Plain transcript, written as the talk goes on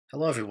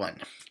Hello everyone,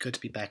 good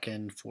to be back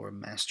in for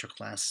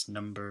Masterclass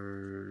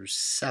number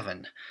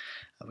 7.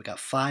 We got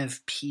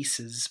 5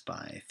 pieces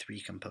by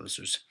 3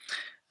 composers.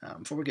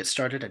 Before we get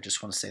started, I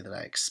just want to say that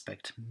I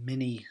expect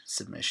many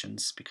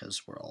submissions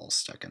because we're all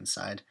stuck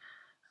inside,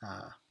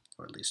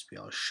 or at least we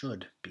all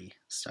should be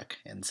stuck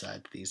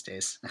inside these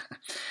days.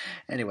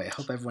 Anyway, I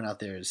hope everyone out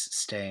there is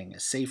staying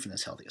as safe and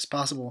as healthy as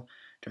possible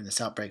during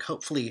this outbreak,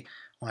 hopefully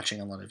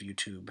watching a lot of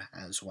YouTube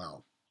as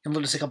well. You'll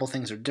notice a couple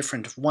things are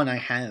different. One, I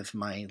have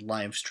my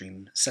live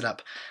stream set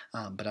up,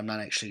 but I'm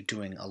not actually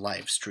doing a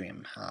live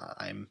stream.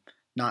 I'm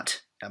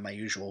not at my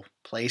usual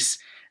place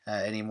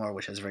anymore,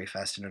 which has very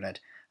fast internet.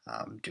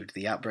 Due to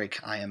the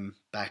outbreak, I am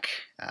back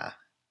at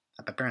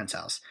my parents'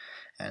 house,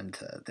 and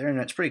their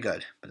internet's pretty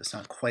good, but it's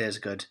not quite as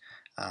good.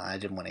 I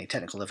didn't want any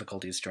technical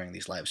difficulties during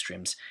these live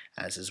streams,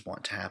 as is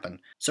wont to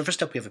happen. So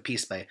first up, we have a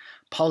piece by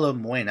Paulo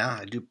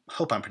Muena, I do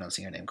hope I'm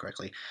pronouncing your name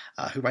correctly,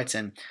 who writes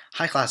in,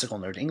 "Hi classical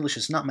nerd, English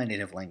is not my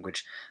native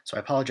language, so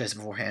I apologize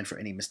beforehand for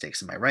any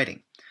mistakes in my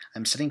writing.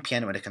 I'm studying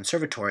piano at a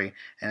conservatory,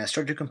 and I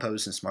started to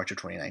compose since March of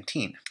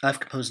 2019. I've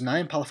composed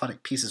 9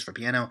 polyphonic pieces for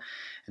piano,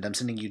 and I'm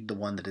sending you the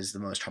one that is the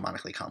most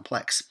harmonically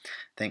complex.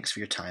 Thanks for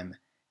your time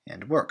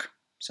and work."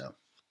 So,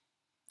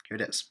 here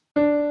it is.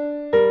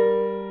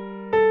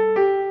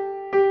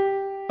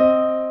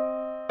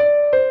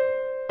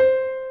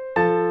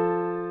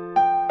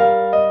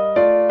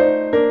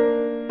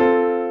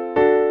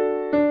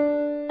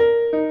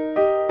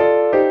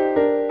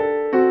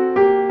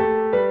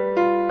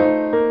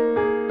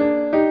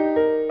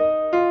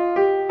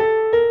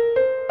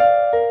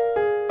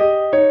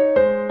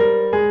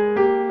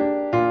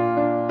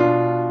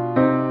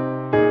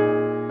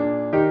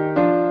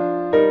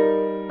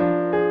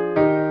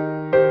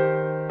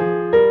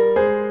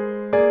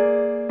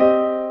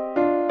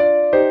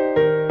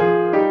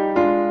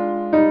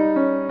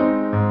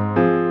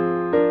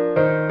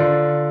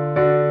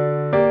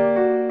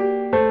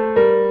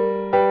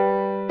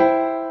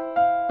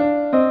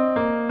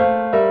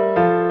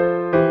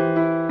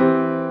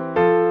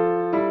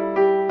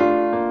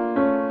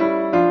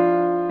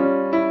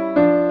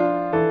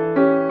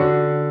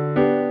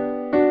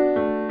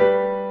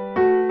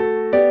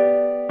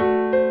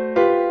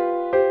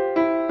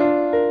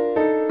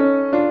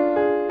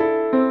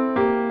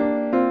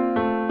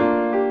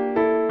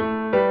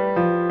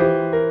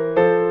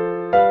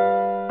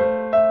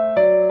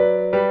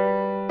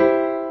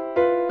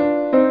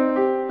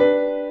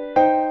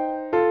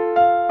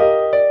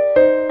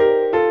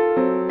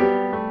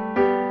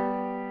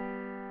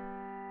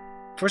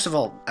 First of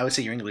all, I would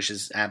say your English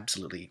is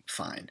absolutely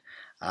fine.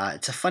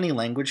 It's a funny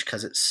language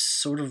because it's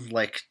sort of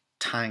like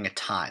tying a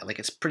tie. Like,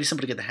 it's pretty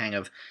simple to get the hang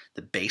of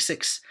the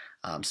basics,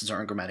 since there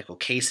aren't grammatical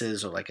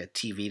cases or like a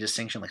TV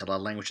distinction like a lot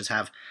of languages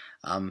have,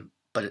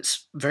 but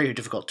it's very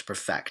difficult to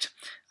perfect.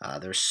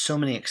 There's so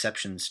many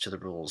exceptions to the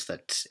rules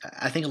that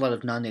I think a lot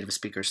of non-native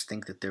speakers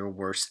think that they're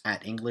worse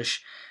at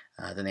English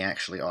than they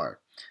actually are.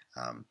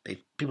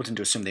 People tend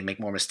to assume they make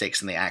more mistakes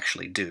than they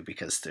actually do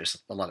because there's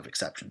a lot of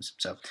exceptions.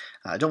 So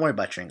don't worry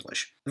about your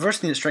English. The first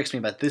thing that strikes me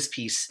about this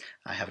piece,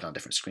 I have it on a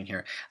different screen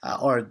here,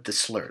 are the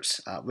slurs,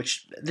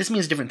 which this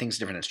means different things to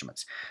different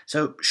instruments.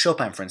 So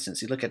Chopin, for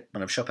instance, you look at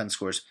one of Chopin's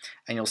scores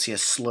and you'll see a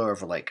slur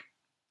over like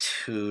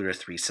 2 or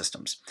 3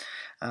 systems.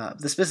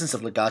 This business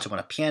of legato on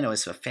a piano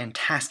is a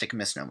fantastic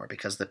misnomer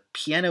because the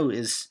piano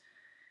is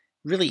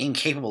really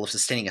incapable of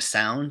sustaining a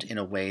sound in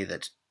a way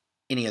that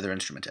any other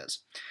instrument is.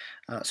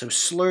 So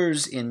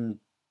slurs in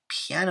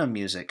piano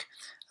music,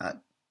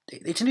 they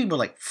tend to be more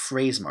like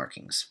phrase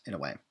markings in a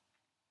way.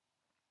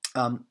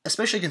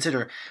 Especially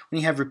consider when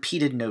you have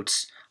repeated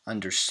notes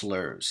under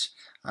slurs.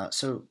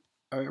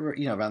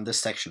 Around this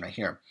section right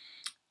here.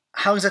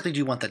 How exactly do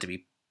you want that to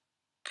be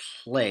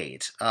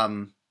played?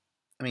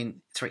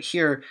 It's right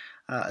here.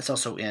 It's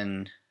also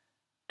in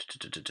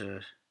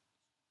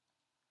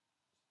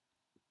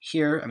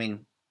here.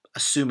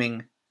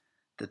 Assuming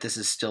that this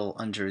is still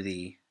under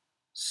the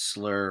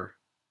slur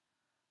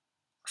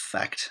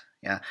effect.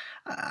 Yeah,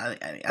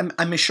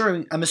 I'm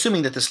assuming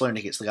that the slur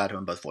indicates legato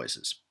in both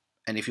voices.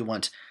 And if you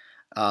want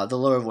the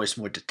lower voice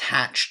more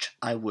detached,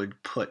 I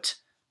would put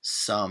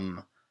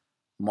some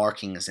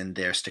markings in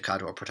there,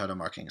 staccato or portato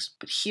markings.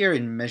 But here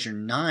in measure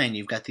 9,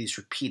 you've got these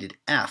repeated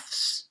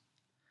Fs,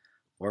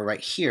 or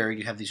right here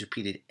you have these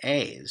repeated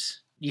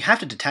As. You have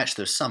to detach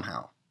those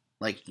somehow.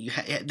 Like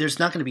there's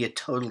not going to be a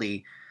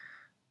totally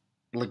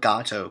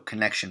legato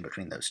connection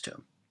between those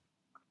two.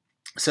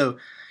 So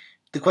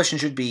the question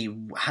should be,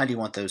 how do you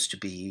want those to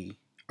be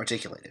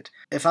articulated?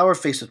 If I were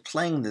faced with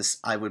playing this,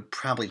 I would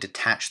probably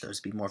detach those,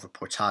 be more of a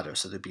portato,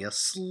 so there'd be a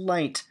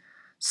slight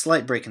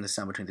break in the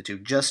sound between the two,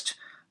 just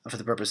for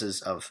the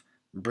purposes of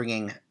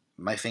bringing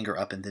my finger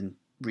up and then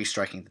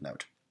restriking the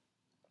note.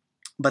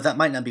 But that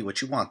might not be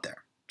what you want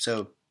there,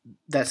 so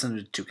that's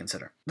something to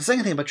consider. The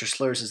second thing about your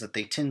slurs is that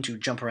they tend to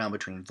jump around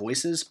between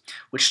voices,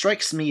 which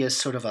strikes me as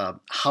sort of a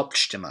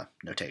Hauptstimme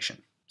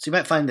notation. So you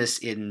might find this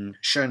in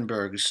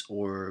Schoenberg's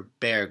or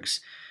Berg's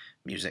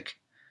music.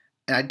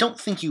 And I don't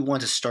think you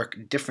want a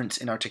stark difference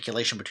in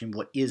articulation between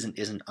what is and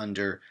isn't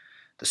under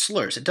the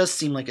slurs. It does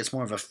seem like it's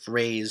more of a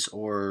phrase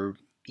or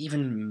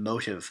even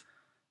motive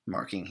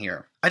marking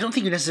here. I don't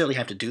think you necessarily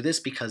have to do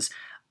this because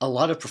a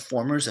lot of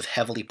performers of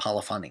heavily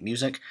polyphonic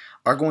music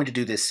are going to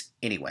do this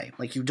anyway.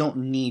 Like, you don't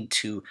need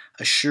to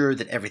assure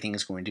that everything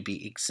is going to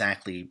be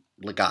exactly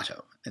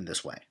legato in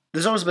this way.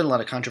 There's always been a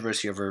lot of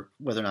controversy over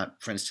whether or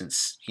not, for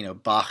instance,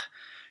 Bach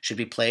should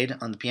be played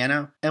on the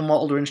piano. And while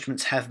older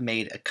instruments have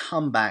made a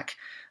comeback,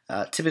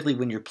 typically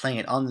when you're playing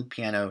it on the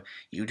piano,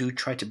 you do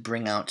try to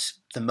bring out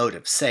the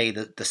motive, say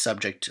the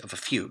subject of a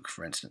fugue,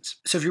 for instance.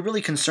 So if you're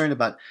really concerned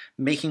about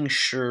making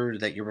sure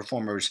that your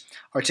performers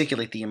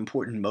articulate the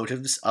important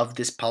motives of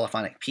this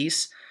polyphonic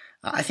piece,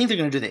 I think they're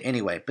going to do that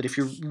anyway. But if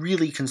you're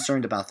really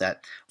concerned about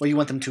that, or you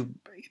want them to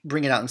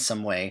bring it out in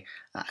some way,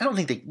 I don't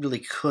think they really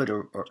could,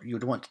 or you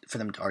would want for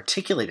them to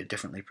articulate it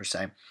differently, per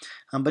se.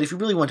 But if you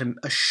really want to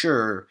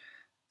assure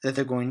that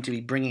they're going to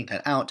be bringing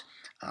that out,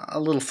 a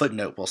little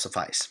footnote will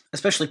suffice.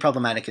 Especially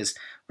problematic is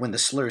when the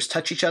slurs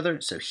touch each other.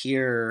 So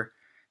here,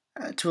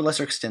 to a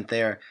lesser extent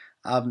there,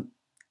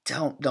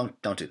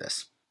 don't do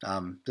this.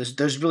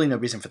 There's really no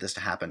reason for this to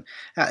happen.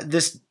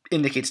 This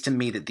indicates to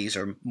me that these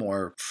are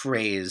more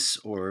phrase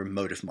or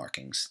motive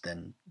markings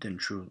than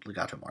true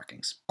legato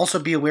markings. Also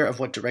be aware of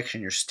what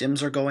direction your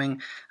stems are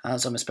going.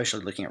 So I'm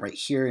especially looking at right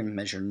here in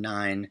measure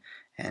 9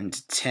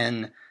 and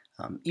 10.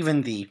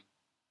 Even the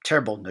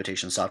terrible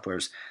notation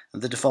softwares,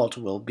 the default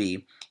will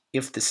be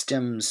if the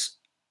stems,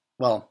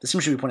 well, the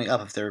stems should be pointing up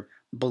if they're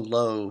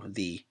below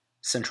the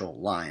central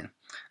line.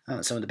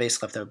 So in the bass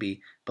clef, that would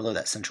be below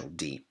that central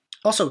D.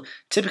 Also,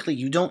 typically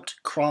you don't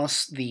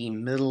cross the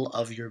middle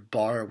of your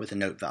bar with a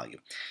note value.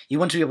 You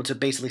want to be able to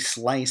basically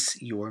slice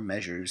your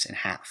measures in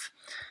half.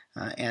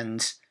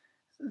 And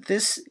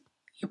this,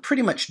 you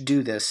pretty much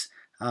do this,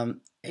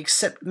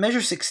 except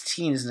measure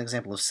 16 is an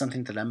example of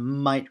something that I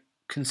might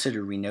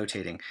consider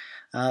renotating.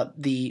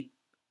 The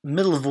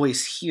middle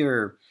voice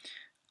here,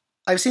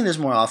 I've seen this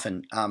more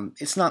often.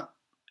 It's not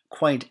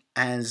quite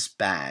as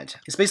bad.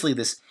 It's basically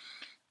this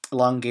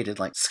elongated,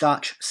 like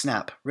Scotch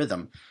snap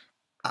rhythm.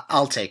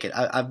 I'll take it.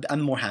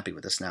 I'm more happy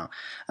with this now.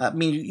 I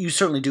mean, you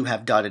certainly do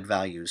have dotted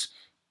values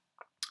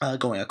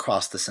going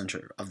across the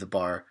center of the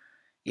bar.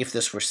 If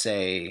this were,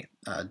 say,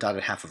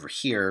 dotted half over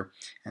here,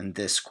 and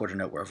this quarter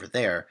note were over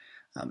there.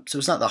 So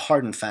it's not the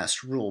hard and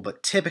fast rule,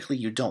 but typically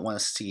you don't want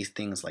to see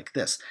things like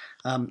this.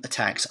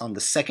 Attacks on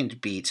the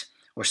second beat,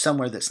 or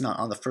somewhere that's not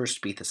on the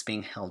first beat that's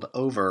being held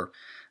over,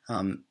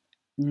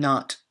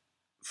 not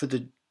for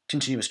the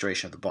continuous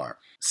duration of the bar.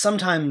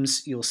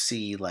 Sometimes you'll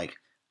see like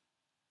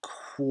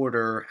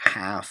quarter,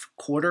 half,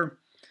 quarter.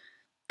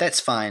 That's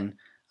fine.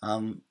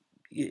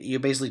 You're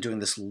basically doing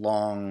this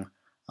long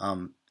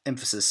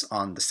emphasis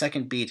on the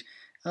second beat,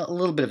 a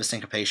little bit of a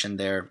syncopation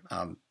there.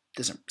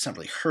 It's not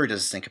really heard as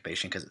a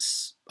syncopation because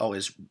it's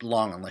always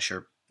long unless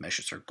your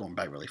measures are going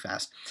by really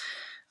fast.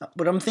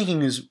 What I'm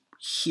thinking is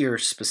here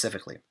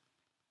specifically.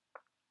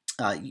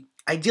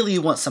 Ideally,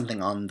 you want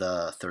something on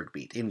the third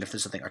beat, even if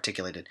there's something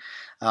articulated.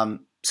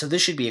 So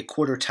this should be a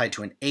quarter tied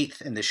to an eighth,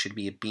 and this should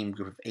be a beam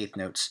group of eighth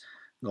notes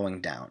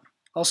going down.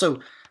 Also,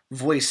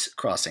 voice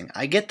crossing.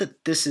 I get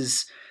that this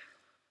is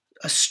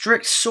a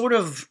strict sort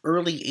of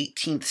early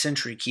 18th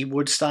century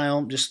keyboard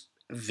style, just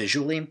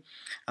visually.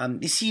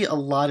 You see a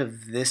lot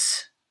of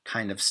this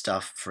kind of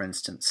stuff, for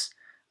instance,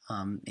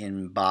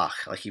 in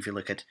Bach. Like if you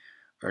look at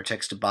or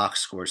text to Bach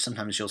scores,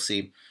 sometimes you'll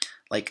see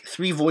like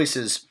 3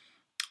 voices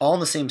all in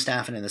the same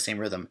staff and in the same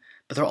rhythm,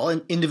 but they're all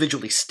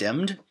individually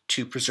stemmed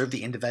to preserve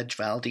the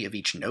individuality of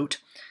each note,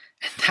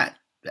 and that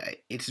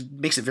it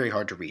makes it very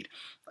hard to read.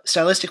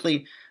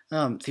 Stylistically,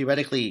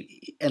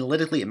 theoretically,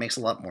 analytically, it makes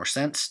a lot more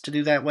sense to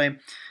do that way.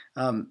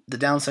 The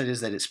downside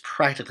is that it's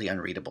practically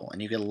unreadable,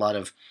 and you get a lot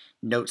of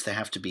notes that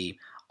have to be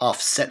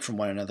offset from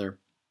one another,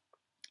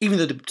 even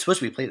though they're supposed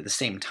to be played at the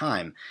same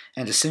time,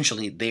 and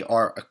essentially they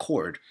are a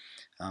chord.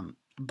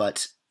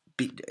 But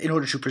in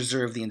order to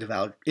preserve the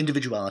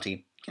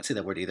individuality, can't say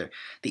that word either,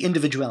 the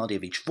individuality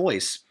of each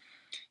voice,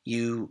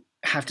 you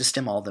have to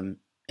stem all of them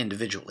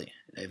individually,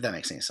 if that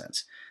makes any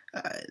sense.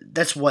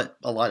 That's what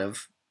a lot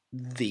of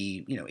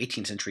the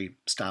 18th century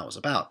style was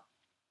about.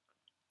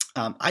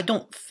 I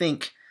don't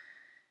think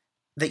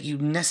that you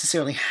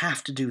necessarily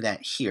have to do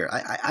that here.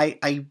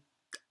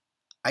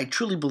 I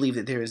truly believe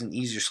that there is an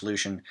easier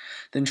solution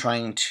than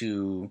trying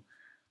to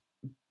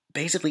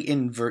basically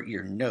invert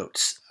your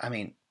notes. I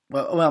mean,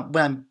 what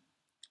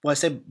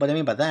I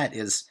mean by that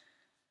is,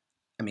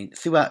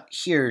 throughout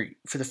here,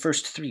 for the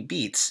first 3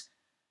 beats,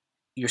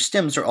 your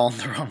stems are all in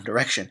the wrong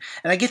direction.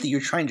 And I get that you're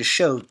trying to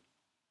show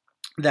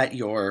that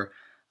your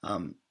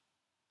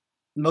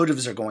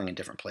motives are going in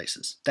different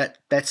places.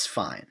 That's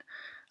fine.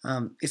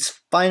 It's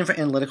fine for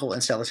analytical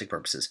and stylistic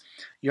purposes.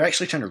 You're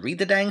actually trying to read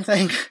the dang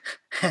thing,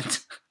 and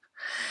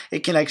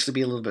it can actually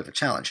be a little bit of a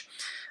challenge.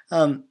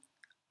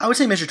 I would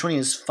say measure 20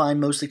 is fine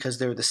mostly because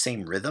they're the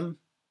same rhythm.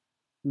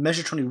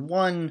 Measure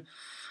 21,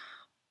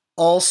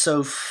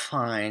 also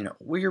fine.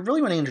 Where you're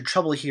really running into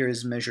trouble here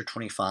is measure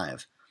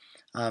 25.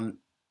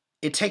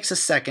 It takes a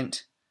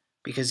second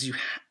because you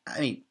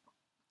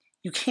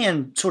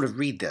can sort of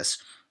read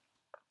this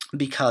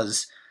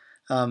because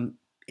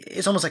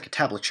it's almost like a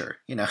tablature.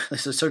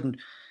 There's a certain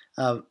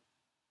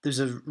there's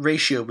a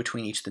ratio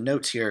between each of the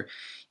notes here.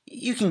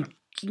 You can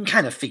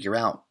kind of figure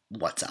out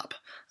what's up,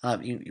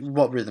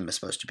 what rhythm is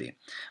supposed to be.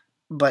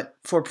 But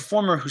for a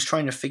performer who's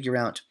trying to figure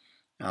out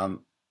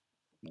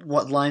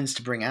what lines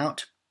to bring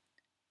out,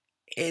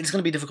 it's going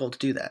to be difficult to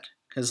do that.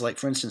 Because, like,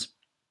 for instance,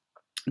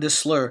 this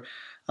slur,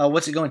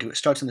 what's it going to? It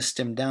starts in the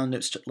stem down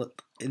note,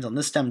 ends on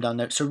this stem down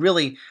note. So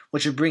really,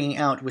 what you're bringing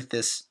out with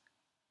this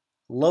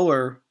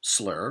lower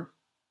slur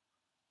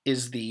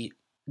is the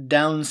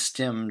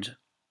down-stemmed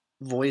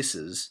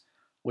voices,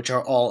 which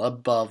are all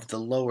above the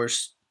lower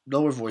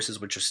voices,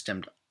 which are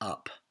stemmed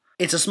up.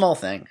 It's a small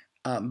thing,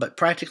 but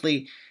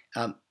practically,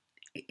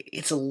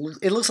 it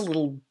looks a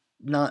little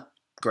not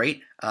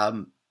great,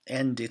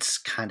 and it's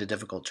kind of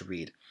difficult to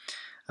read.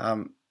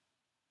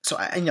 So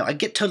I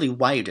get totally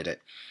why you did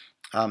it.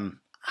 I'm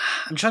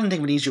trying to think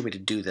of an easier way to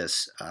do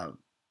this.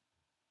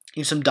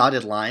 Some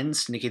dotted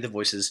lines to indicate the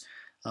voices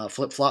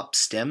flip-flop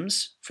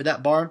stems for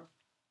that bar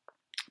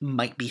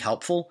might be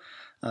helpful.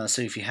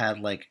 So if you had,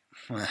 like,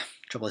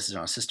 trouble is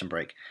on a system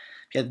break.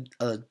 If you had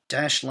a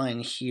dash line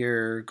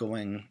here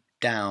going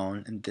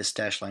down and this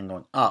dash line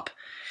going up,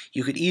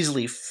 you could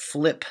easily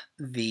flip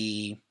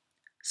the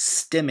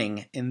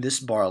stemming in this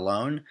bar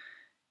alone.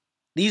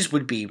 These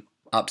would be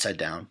upside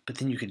down, but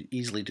then you could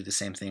easily do the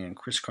same thing and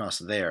crisscross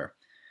there.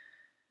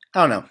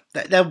 I don't know.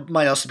 That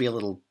might also be a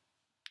little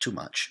too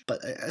much,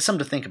 but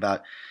something to think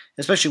about,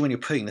 especially when you're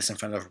putting this in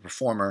front of a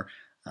performer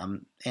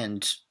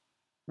and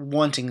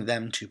wanting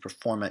them to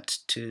perform it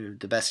to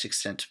the best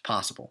extent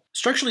possible.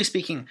 Structurally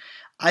speaking,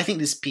 I think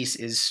this piece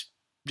is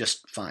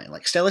just fine.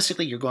 Like,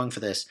 stylistically, you're going for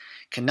this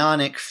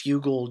canonic,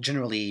 fugal,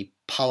 generally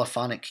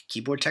polyphonic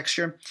keyboard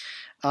texture.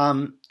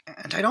 And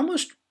I'd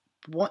almost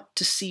want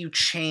to see you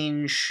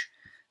change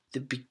the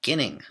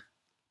beginning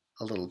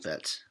a little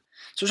bit.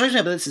 So what's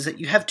interesting about this is that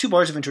you have 2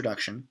 bars of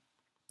introduction,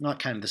 not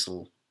kind of this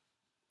little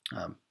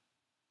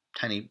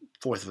tiny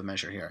fourth of a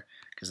measure here,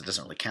 because it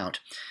doesn't really count.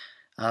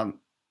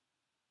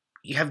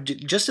 You have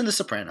just in the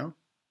soprano,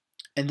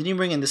 and then you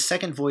bring in the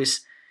second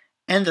voice,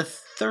 and the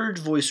third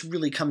voice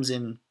really comes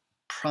in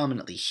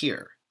prominently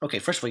here. Okay,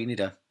 first of all, you need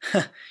a...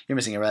 you're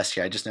missing a rest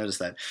here, I just noticed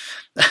that.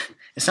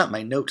 It's not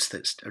my notes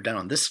that are down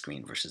on this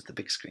screen versus the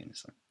big screen.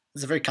 So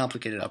it's a very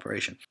complicated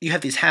operation. You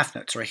have these half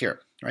notes right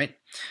here, right?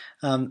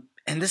 And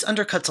this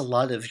undercuts a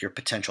lot of your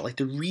potential. Like,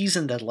 the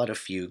reason that a lot of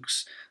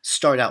fugues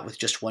start out with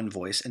just one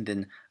voice, and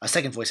then a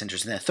second voice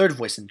enters, and then a third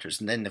voice enters,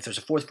 and then if there's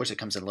a fourth voice that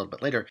comes in a little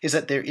bit later, is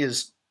that there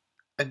is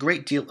a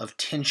great deal of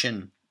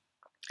tension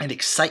and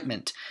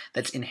excitement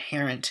that's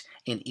inherent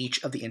in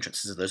each of the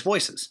entrances of those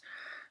voices.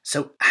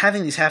 So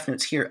having these half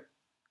notes here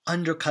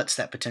undercuts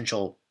that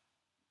potential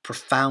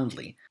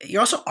profoundly.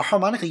 You're also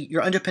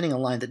you're underpinning a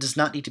line that does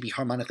not need to be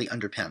harmonically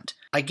underpinned.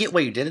 I get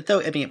why you did it,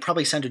 though. I mean, it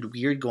probably sounded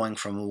weird going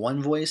from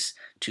one voice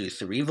to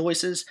 3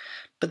 voices,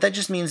 but that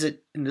just means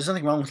that there's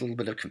nothing wrong with a little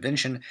bit of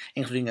convention,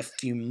 including a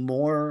few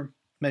more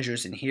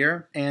measures in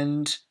here,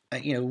 and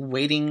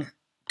waiting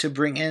to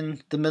bring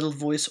in the middle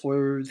voice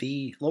or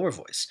the lower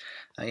voice.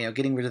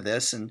 Getting rid of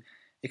this and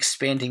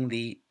expanding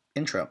the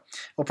intro.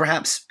 Or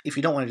perhaps, if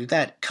you don't want to do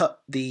that,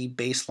 cut the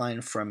bass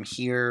line from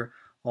here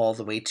all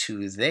the way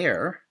to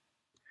there,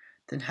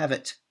 then have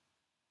it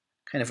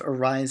kind of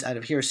arise out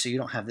of here so you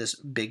don't have this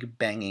big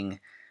banging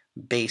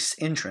bass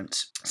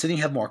entrance. So then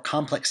you have more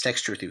complex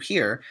texture through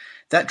here.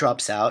 That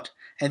drops out,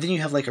 and then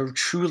you have like a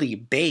truly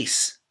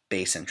bass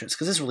entrance,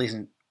 because this really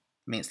isn't,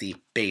 I mean, it's the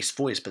bass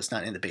voice, but it's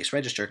not in the bass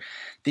register.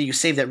 Then you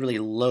save that really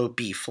low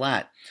B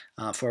flat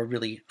for a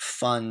really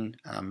fun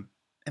and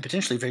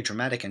potentially very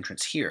dramatic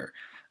entrance here,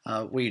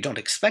 where you don't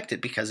expect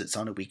it because it's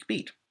on a weak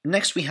beat.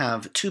 Next, we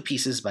have 2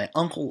 pieces by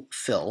Uncle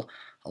Phil,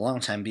 a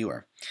longtime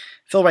viewer.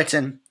 Phil writes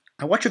in,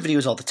 I watch your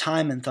videos all the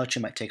time and thought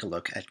you might take a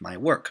look at my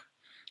work.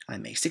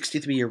 I'm a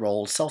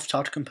 63-year-old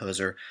self-taught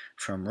composer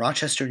from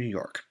Rochester, New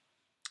York.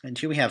 And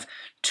here we have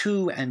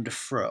To and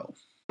Fro.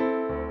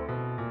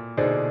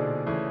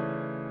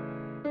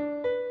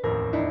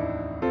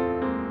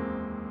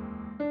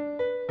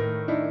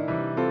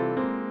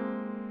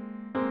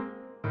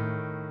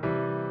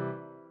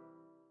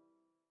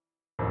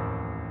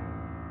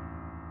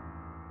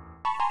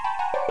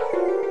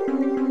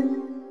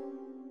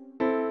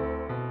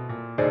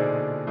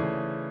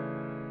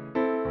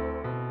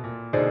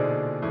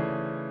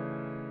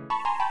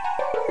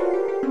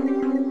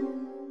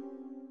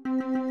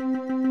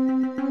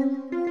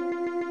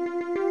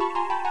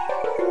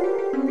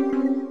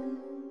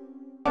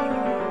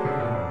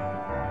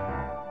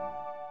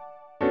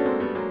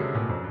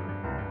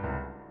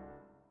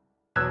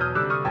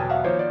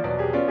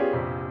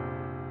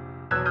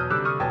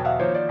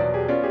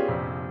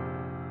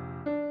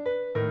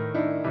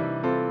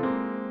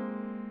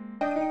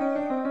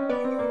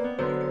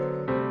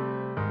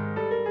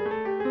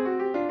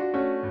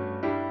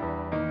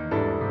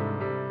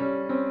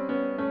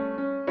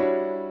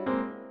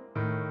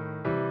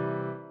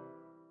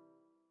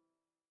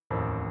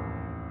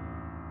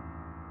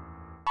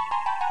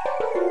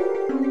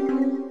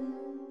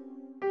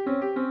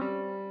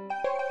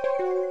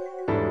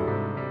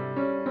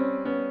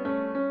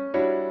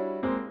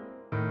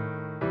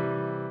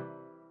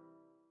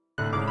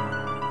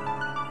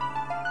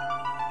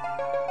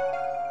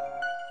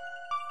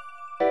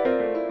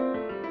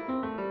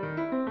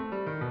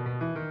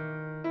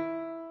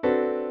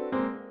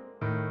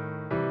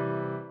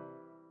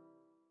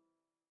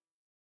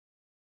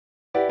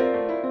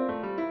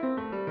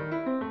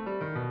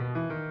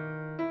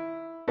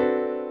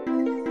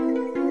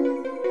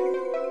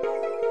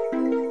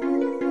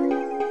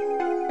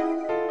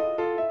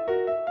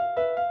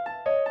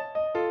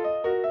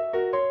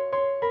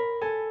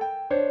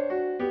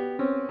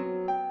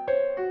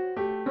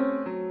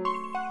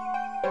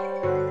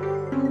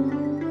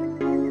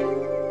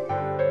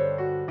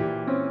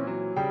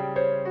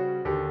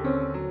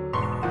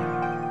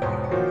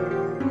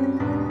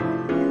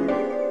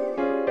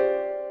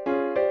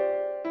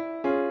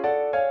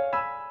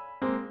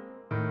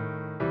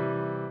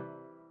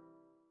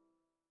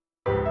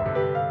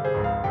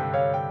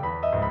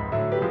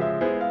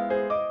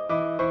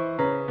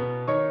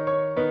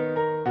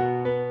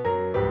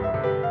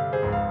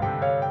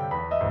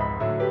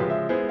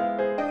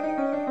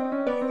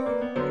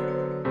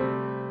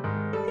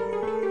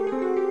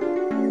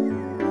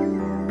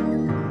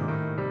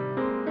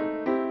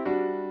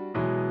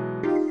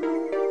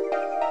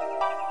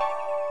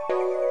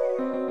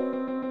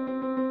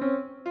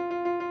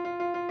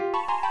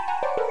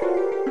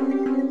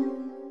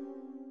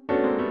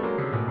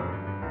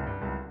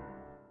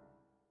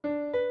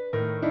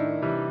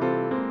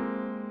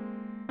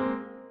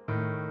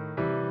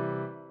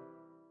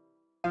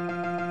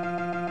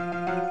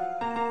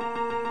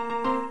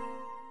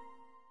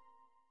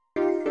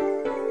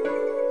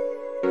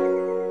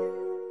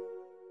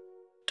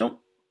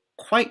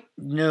 quite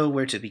know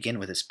where to begin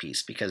with this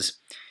piece, because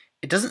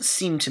it doesn't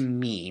seem to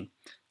me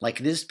like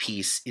this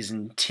piece is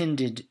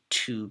intended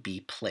to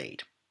be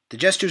played. The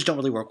gestures don't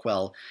really work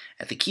well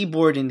at the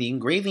keyboard, and the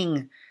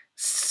engraving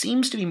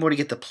seems to be more to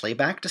get the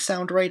playback to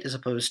sound right as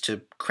opposed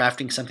to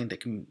crafting something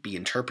that can be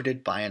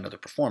interpreted by another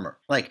performer.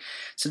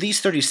 So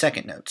these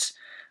 30-second notes.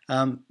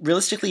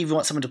 Realistically, if you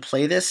want someone to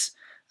play this,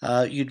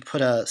 you'd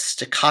put a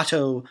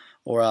staccato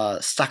or a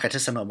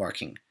staccatissimo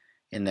marking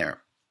in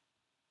there.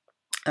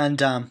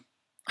 And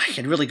I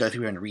can really go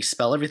through and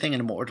respell everything in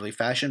a more orderly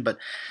fashion, but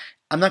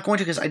I'm not going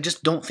to, because I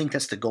just don't think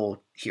that's the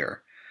goal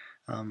here.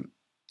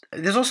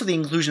 There's also the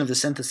inclusion of the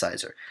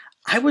synthesizer.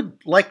 I would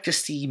like to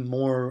see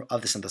more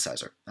of the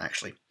synthesizer,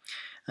 actually.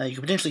 You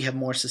could potentially have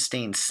more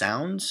sustained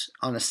sounds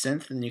on a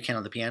synth than you can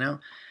on the piano.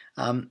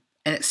 And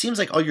it seems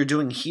like all you're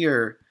doing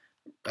here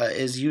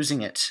is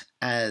using it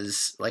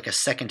as like a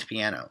second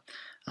piano.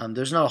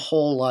 There's not a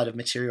whole lot of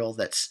material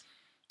that's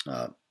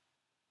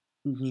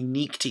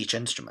unique to each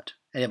instrument.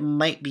 And it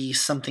might be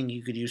something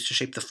you could use to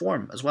shape the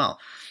form as well.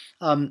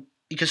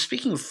 Because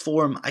speaking of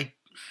form,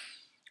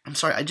 I'm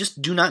sorry, I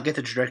just do not get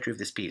the trajectory of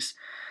this piece.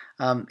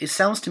 It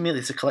sounds to me like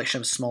it's a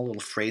collection of small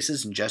little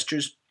phrases and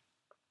gestures.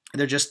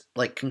 They're just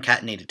like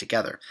concatenated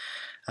together.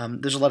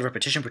 There's a lot of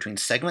repetition between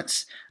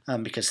segments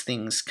because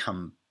things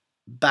come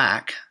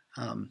back.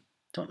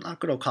 Not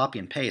good old copy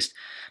and paste.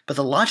 But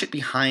the logic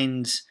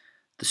behind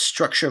the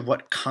structure of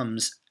what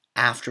comes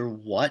after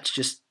what,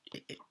 just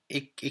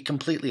it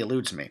completely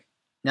eludes me.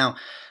 Now,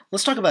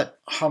 let's talk about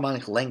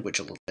harmonic language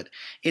a little bit.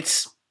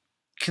 It's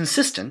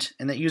consistent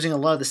in that using a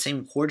lot of the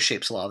same chord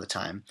shapes a lot of the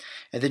time,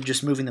 and then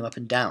just moving them up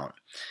and down.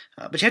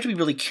 But you have to be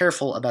really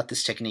careful about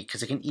this technique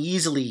because it can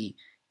easily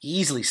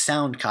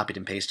sound copied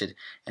and pasted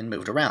and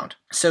moved around.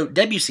 So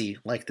Debussy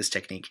liked this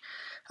technique,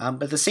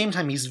 but at the same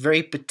time he's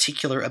very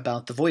particular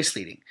about the voice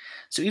leading.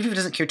 So even if he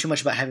doesn't care too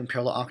much about having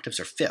parallel octaves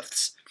or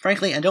fifths,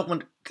 frankly, I don't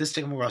want this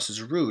to come across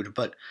as rude,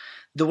 but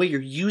the way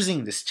you're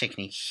using this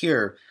technique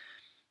here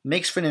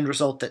makes for an end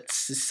result that's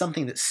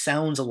something that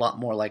sounds a lot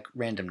more like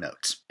random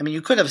notes. I mean,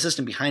 you could have a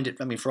system behind it.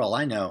 I mean, for all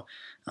I know,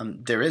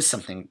 there is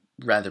something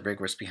rather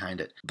rigorous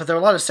behind it. But there are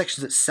a lot of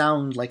sections that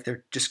sound like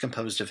they're just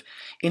composed of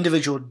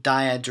individual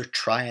dyads or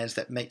triads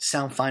that may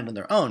sound fine on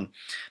their own.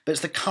 But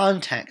it's the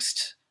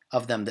context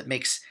of them that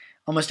makes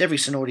almost every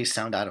sonority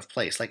sound out of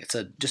place. Like it's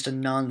just a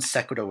non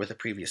sequitur with a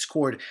previous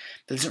chord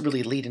that doesn't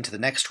really lead into the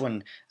next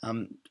one.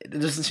 There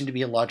doesn't seem to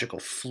be a logical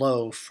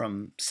flow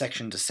from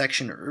section to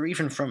section, or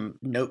even from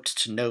note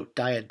to note,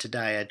 dyad to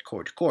dyad,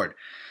 chord to chord.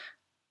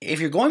 If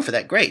you're going for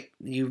that, great.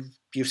 You've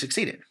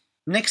succeeded.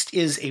 Next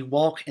is A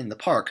Walk in the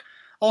Park,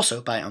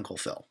 also by Uncle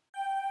Phil.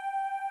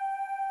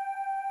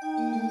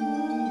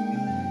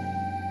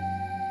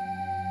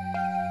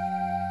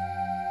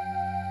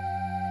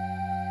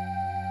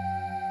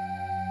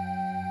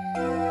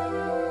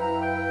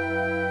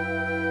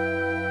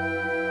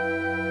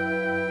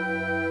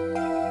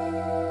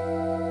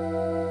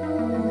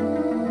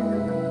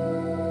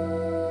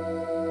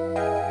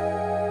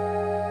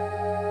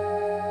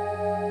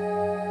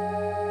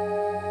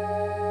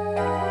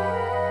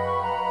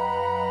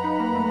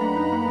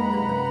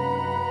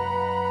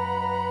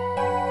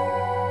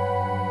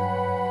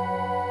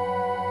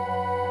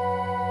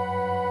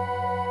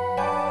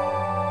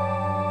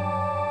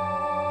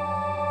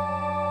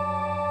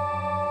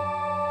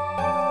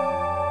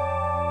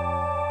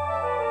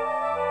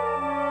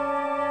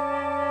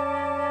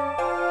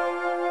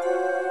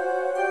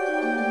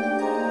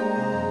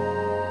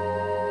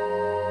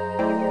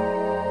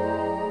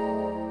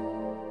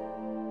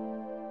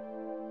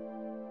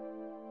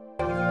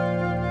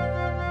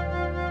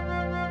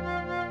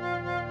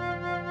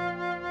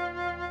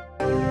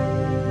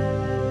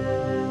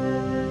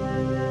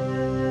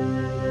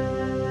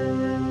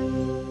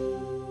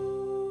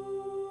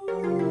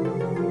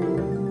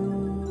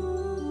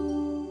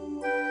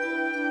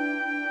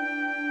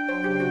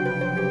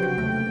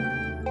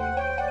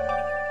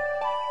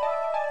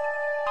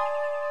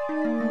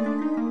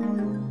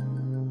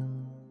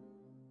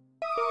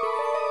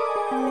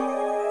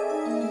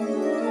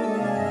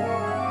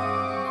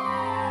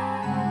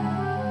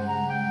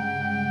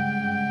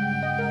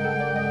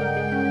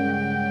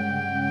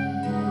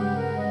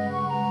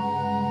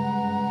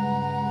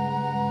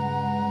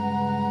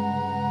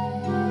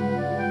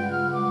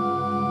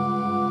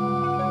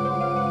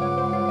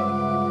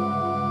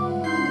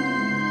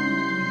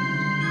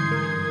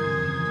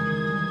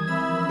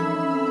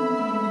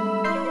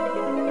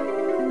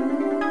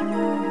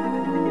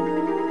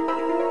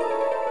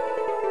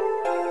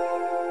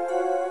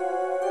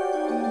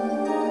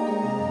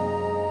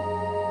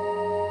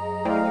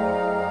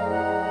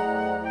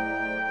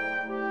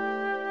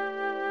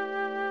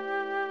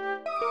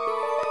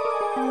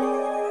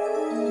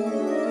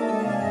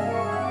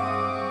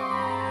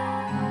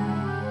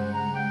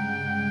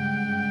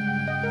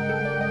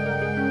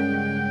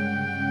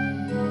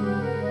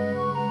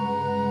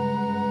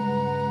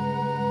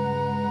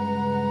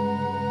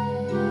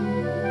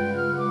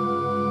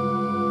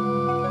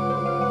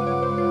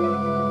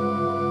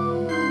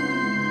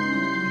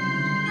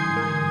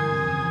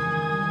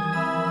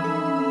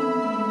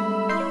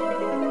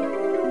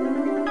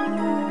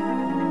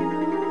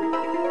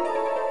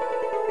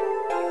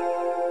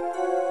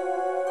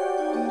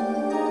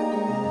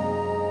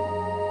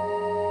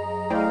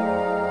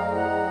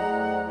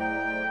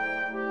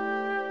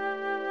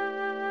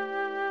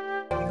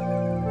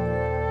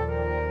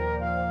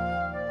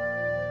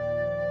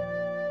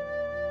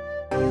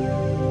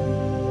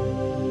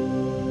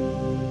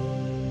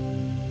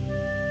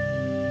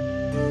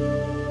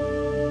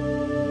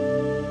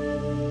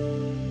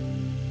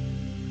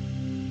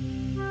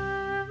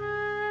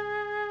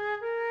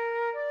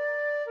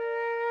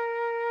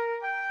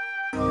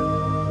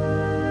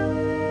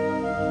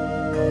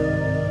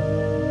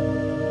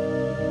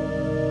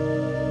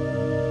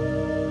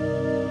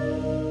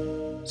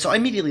 So I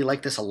immediately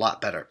like this a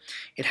lot better.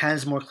 It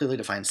has more clearly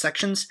defined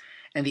sections,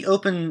 and the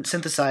open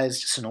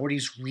synthesized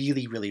sonorities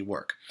really, really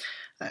work.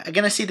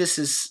 Again, I see this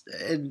as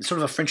sort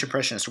of a French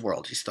Impressionist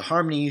world. You see the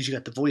harmonies, you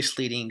got the voice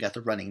leading, you got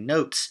the running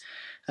notes,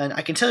 and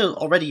I can tell you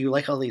already you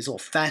like all these little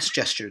fast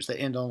gestures that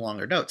end on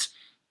longer notes.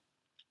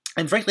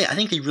 And frankly, I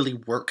think they really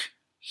work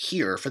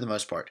here for the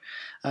most part.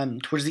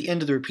 Towards the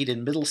end of the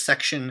repeated middle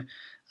section,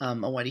 I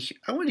want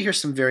to hear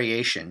some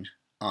variation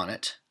on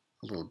it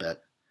a little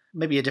bit.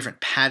 Maybe a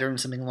different pattern,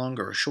 something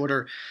longer or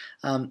shorter.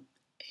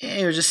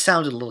 It just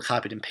sounded a little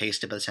copied and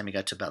pasted by the time you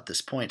got to about this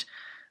point.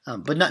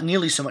 But not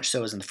nearly so much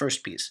so as in the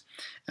first piece.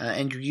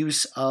 And your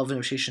use of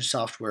notation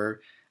software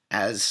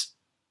as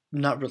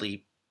not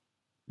really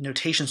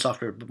notation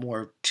software, but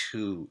more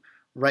to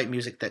write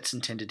music that's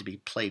intended to be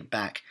played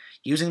back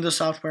using the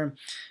software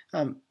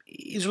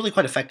is really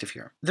quite effective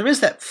here. There is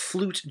that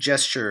flute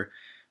gesture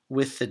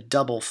with the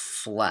double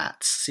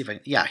flats. See if I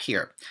can, yeah,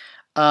 here.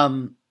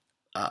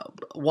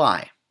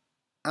 Why?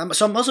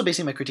 So I'm also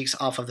basing my critiques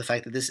off of the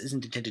fact that this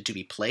isn't intended to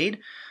be played,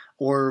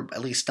 or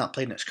at least not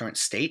played in its current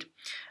state.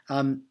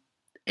 And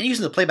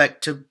using the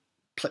playback to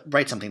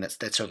write something that's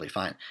totally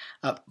fine.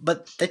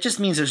 But that just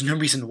means there's no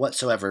reason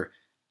whatsoever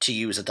to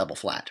use a double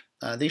flat.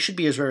 They should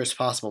be as rare as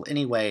possible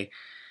anyway,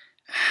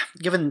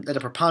 given that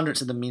a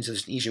preponderance of them means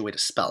there's an easier way to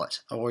spell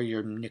it, or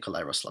your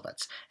Nikolai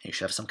Roslovets, and you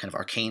should have some kind of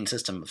arcane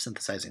system of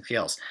synthesizing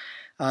scales.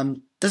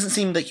 Doesn't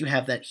seem that you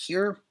have that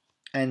here,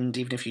 and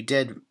even if you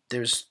did,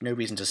 there's no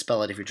reason to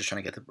spell it if you're just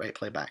trying to get the right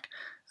playback.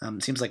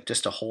 Seems like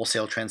just a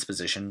wholesale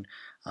transposition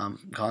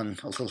gone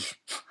a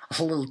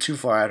little too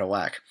far out of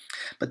whack.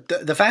 But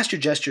the faster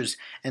gestures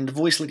and the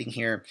voice leading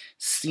here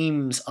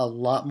seems a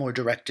lot more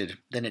directed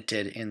than it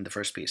did in the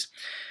first piece.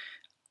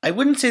 I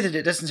wouldn't say that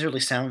it necessarily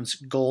sounds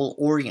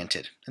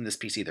goal-oriented in this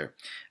piece either.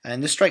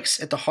 And this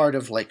strikes at the heart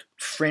of like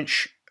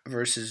French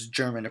versus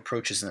German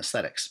approaches and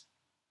aesthetics.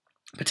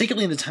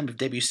 Particularly in the time of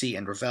Debussy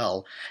and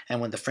Ravel,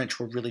 and when the French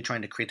were really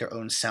trying to create their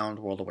own sound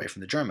world away from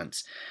the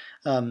Germans.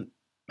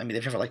 I mean,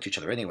 they've never liked each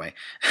other anyway.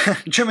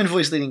 German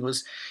voice leading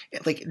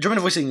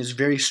is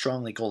very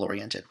strongly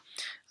goal-oriented.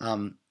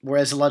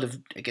 Whereas a lot of,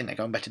 again,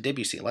 going back to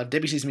Debussy, a lot of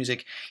Debussy's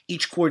music,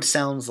 each chord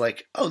sounds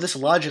like, oh, this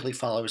logically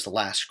follows the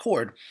last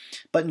chord,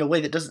 but in a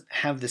way that doesn't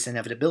have this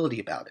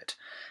inevitability about it.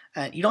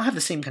 You don't have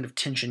the same kind of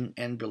tension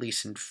and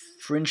release in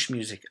French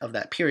music of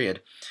that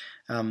period.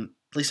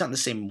 At least not in the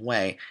same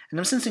way, and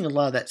I'm sensing a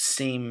lot of that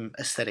same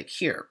aesthetic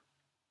here.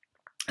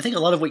 I think a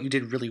lot of what you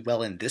did really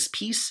well in this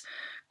piece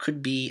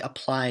could be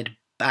applied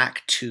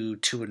back to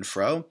and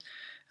Fro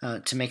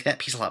to make that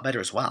piece a lot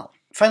better as well.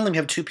 Finally, we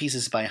have two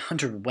pieces by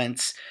Hunter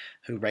Wentz,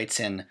 who writes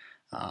in,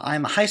 I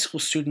am a high school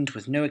student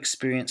with no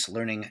experience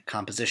learning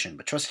composition,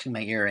 but trusting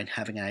my ear and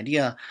having an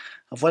idea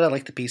of what I'd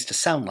like the piece to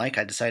sound like,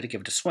 I decided to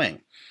give it a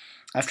swing.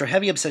 After a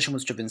heavy obsession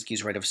with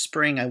Stravinsky's Rite of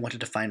Spring, I wanted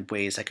to find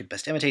ways I could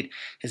best imitate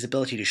his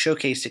ability to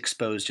showcase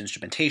exposed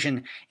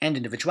instrumentation and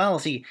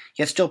individuality,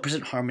 yet still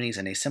present harmonies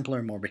in a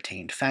simpler, more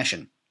retained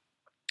fashion.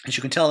 As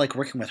you can tell, I like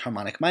working with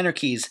harmonic minor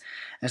keys,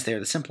 as they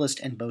are the simplest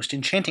and most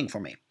enchanting for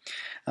me.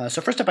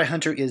 So first up by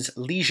Hunter is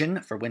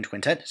Lesion for Wind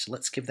Quintet, so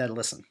let's give that a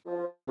listen.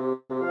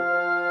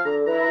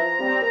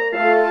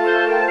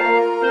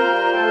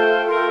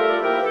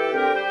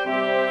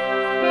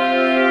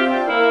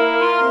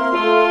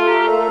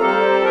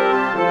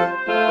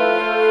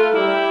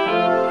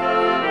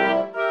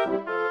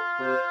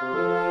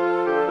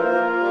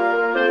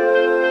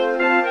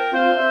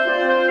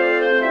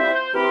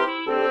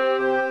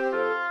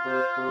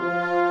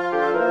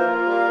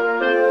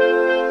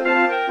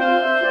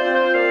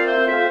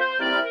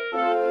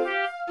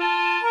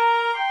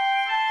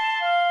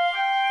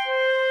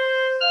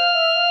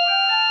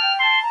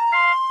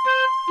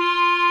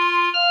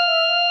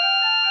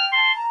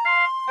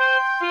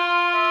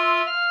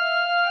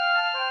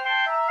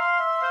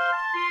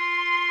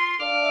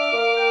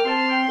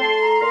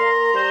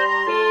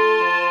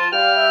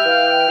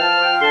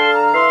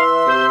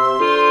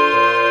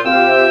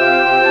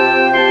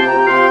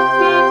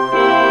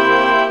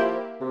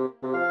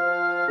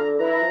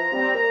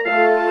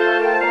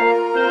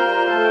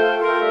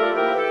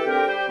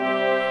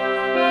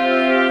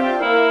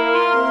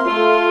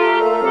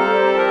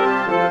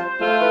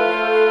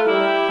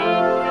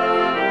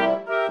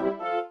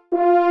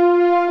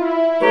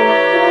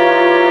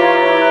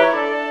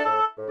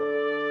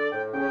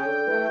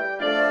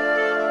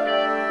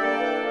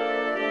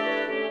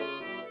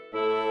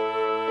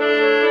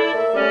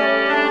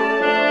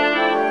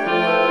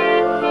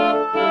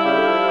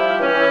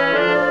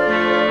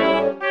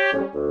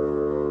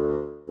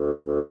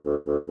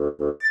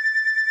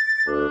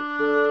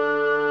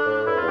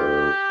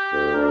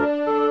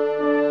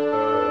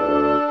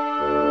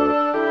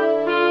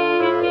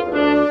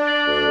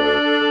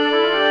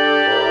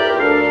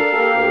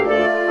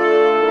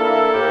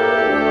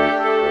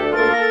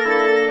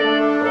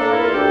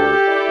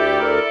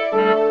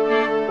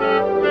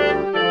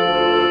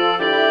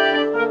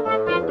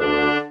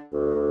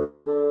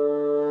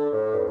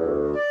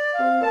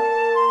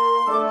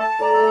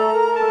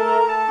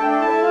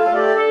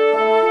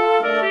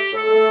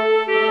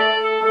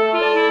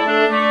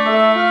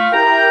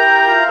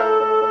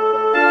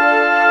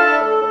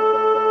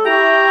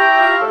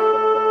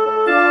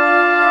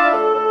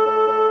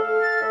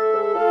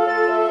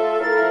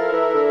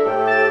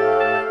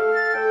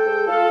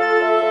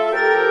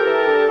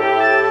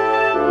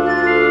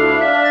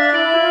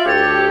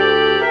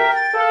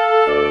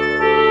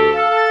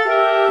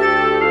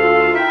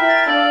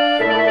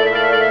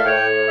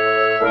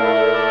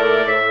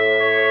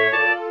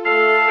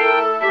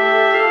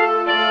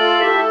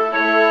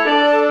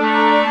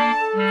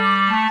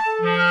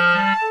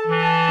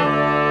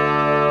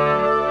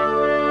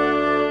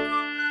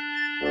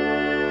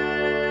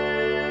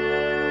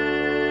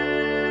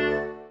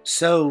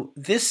 So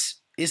this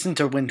isn't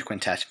a wind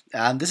quintet.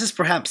 This is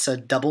perhaps a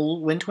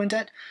double wind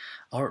quintet,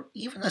 or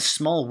even a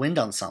small wind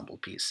ensemble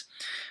piece.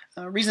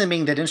 Reason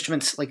being that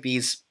instruments like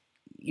these,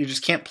 you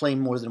just can't play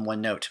more than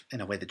one note in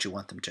a way that you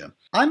want them to.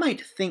 I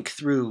might think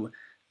through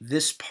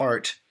this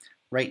part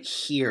right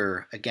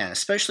here again,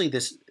 especially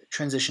this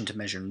transition to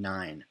measure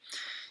 9. You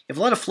have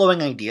a lot of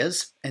flowing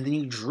ideas, and then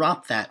you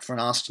drop that for an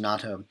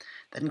ostinato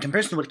that in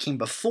comparison to what came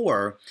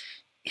before,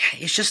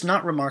 it's just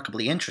not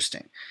remarkably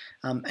interesting.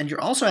 And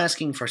you're also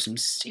asking for some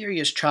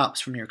serious chops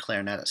from your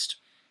clarinetist.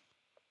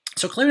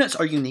 So clarinets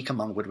are unique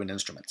among woodwind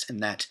instruments in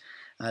that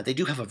they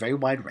do have a very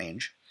wide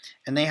range,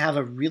 and they have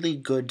a really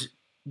good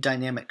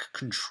dynamic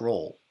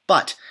control.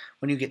 But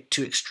when you get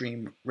to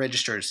extreme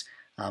registers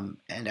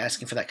and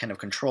asking for that kind of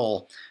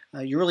control,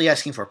 you're really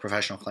asking for a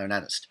professional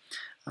clarinetist.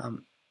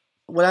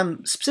 What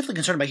I'm specifically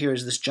concerned about here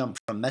is this jump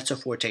from mezzo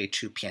forte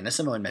to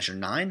pianissimo in measure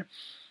 9.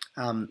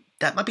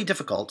 That might be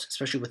difficult,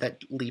 especially with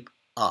that leap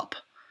up.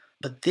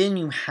 But then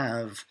you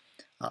have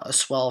a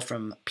swell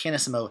from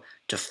pianissimo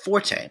to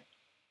forte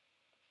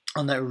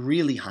on that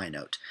really high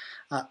note.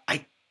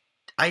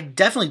 I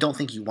definitely don't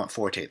think you want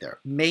forte there.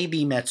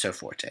 Maybe mezzo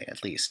forte,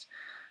 at least.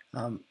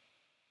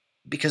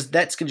 Because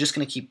that's just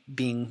going to keep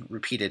being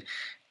repeated.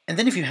 And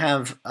then if you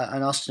have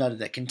an ostinato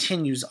that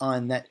continues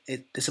on, that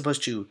it is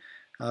supposed to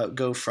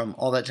go from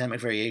all that dynamic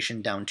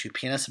variation down to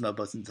pianissimo,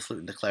 both in the flute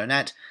and the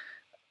clarinet,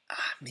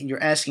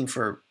 you're asking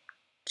for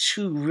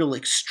two real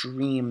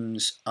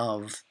extremes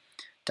of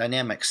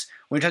dynamics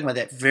when you're talking about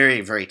that very,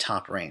 very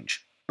top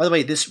range. By the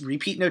way, this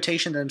repeat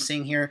notation that I'm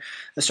seeing here,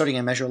 starting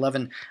in measure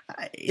 11,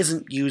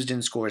 isn't used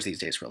in scores these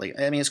days, really.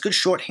 I mean, it's good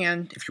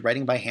shorthand if you're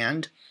writing by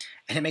hand,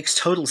 and it makes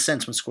total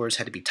sense when scores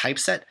had to be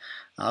typeset,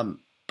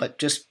 but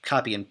just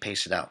copy and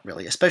paste it out,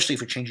 really, especially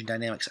if you're changing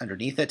dynamics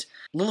underneath it.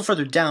 A little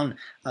further down,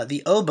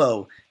 the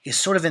oboe is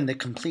sort of in the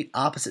complete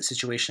opposite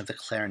situation of the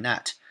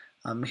clarinet.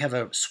 We have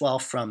a swell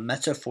from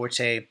mezzo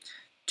forte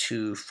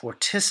to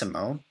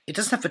fortissimo. It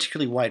doesn't have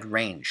particularly wide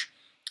range.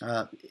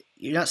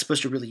 You're not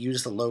supposed to really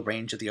use the low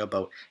range of the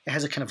oboe. It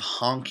has a kind of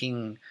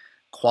honking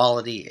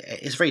quality.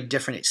 It's very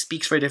different. It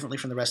speaks very differently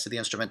from the rest of the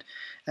instrument.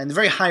 And the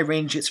very high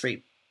range, it's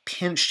very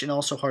pinched and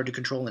also hard to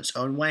control in its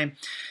own way.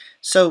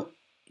 So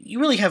you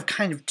really have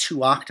kind of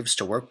 2 octaves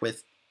to work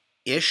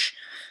with-ish,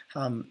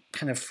 kind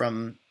of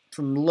from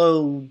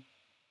low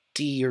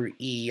D or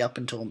E up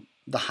until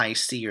the high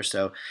C or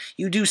so.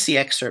 You do see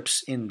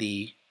excerpts in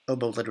the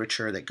oboe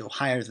literature that go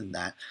higher than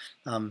that.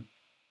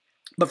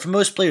 But for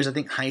most players, I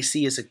think high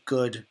C is a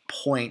good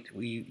point.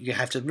 You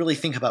have to really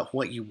think about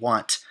what you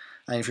want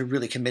if you're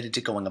really committed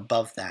to going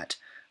above that,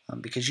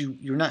 because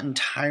you're not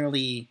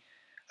entirely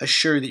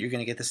assured that you're going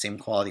to get the same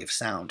quality of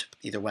sound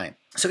either way.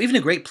 So even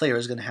a great player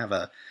is going to have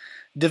a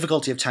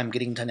difficulty of time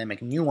getting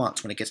dynamic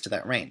nuance when it gets to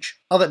that range.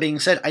 All that being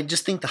said, I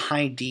just think the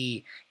high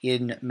D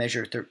in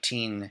measure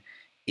 13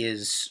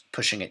 is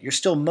pushing it. You're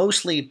still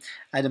mostly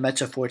at a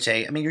mezzo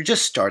forte. I mean, you're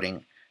just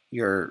starting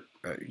your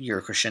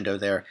crescendo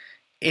there.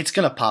 It's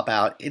going to pop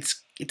out.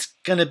 It's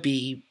going to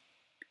be,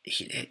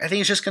 I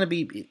think it's just going to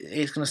be,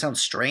 it's going to sound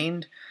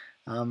strained.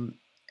 And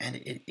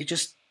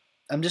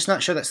I'm just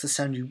not sure that's the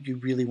sound you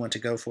really want to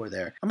go for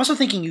there. I'm also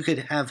thinking you could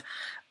have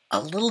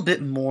a little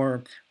bit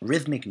more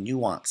rhythmic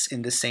nuance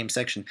in this same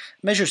section.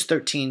 Measures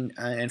 13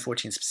 and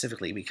 14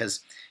 specifically, because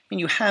I mean,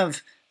 you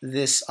have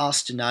this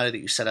ostinato that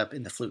you set up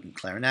in the flute and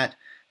clarinet.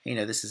 You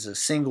know, this is a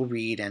single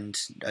reed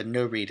and a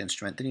no reed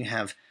instrument. Then you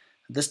have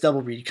this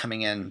double reed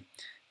coming in.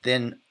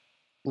 Then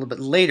a little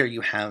bit later,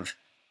 you have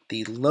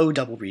the low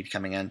double reed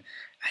coming in.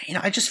 You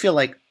know, I just feel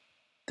like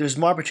there's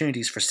more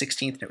opportunities for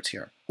 16th notes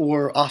here,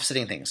 or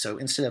offsetting things. So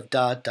instead of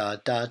da da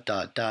da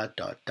da da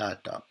da da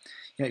da,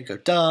 you know, you go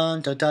da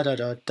da da da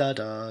da da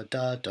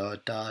da da da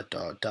da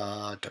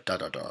da da da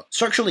da da.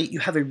 Structurally, you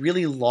have a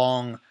really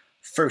long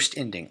first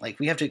ending. Like,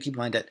 we have to keep in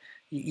mind that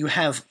you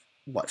have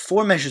what,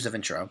 4 measures of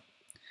intro.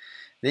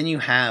 Then you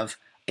have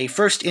a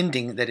first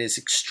ending that is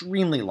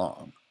extremely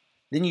long.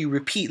 Then you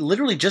repeat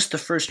literally just the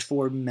first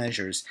 4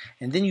 measures,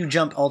 and then you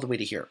jump all the way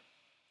to here.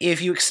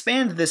 If you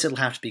expand this, it'll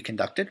have to be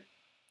conducted,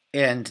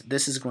 and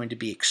this is going to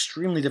be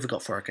extremely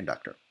difficult for a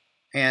conductor.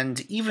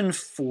 And even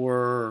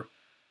for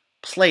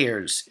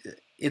players,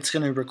 it's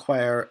going to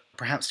require,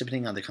 perhaps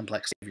depending on the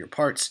complexity of your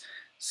parts,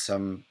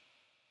 some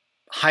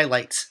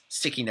highlights,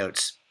 sticky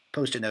notes,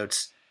 post-it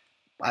notes.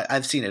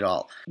 I've seen it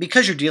all.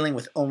 Because you're dealing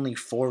with only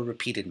 4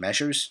 repeated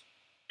measures,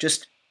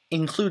 just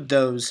include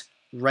those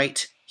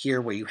right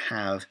here where you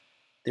have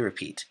the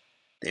repeat.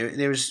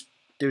 There's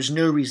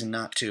no reason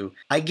not to.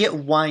 I get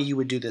why you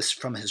would do this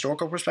from a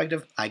historical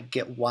perspective. I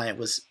get why it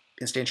was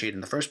instantiated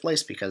in the first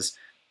place, because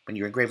when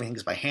you're engraving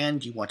things by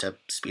hand, you want to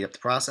speed up the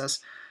process.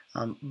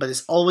 But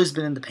it's always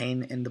been in the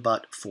pain in the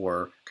butt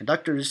for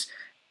conductors,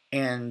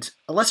 and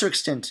a lesser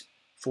extent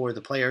for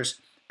the players,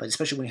 but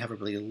especially when you have a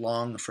really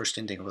long first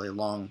ending, a really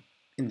long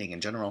ending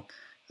in general,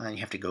 and you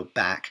have to go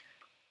back.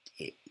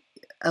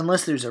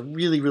 Unless there's a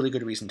really, really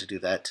good reason to do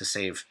that, to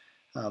save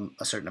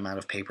a certain amount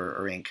of paper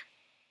or ink,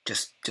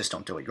 just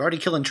don't do it. You're already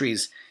killing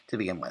trees to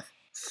begin with.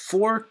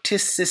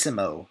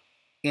 Fortissimo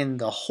in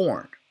the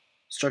horn.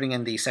 starting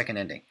in the second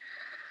ending.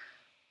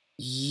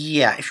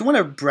 Yeah, if you want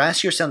a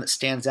brassier sound that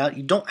stands out,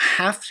 you don't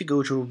have to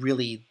go to a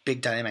really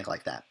big dynamic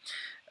like that.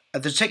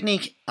 The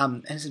technique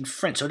is in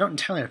French, so I don't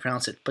entirely know how to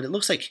pronounce it, but it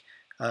looks like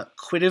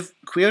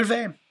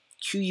cuirve,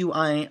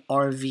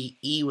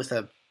 Q-U-I-R-V-E with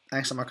an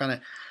accent mark on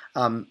it,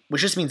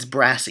 which just means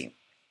brassy.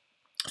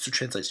 So it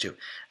translates to.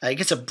 It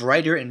gets a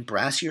brighter and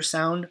brassier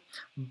sound,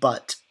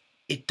 but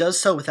it does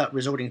so without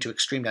resorting to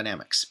extreme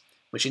dynamics,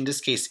 which in this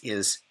case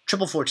is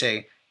triple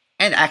forte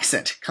and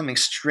accent coming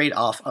straight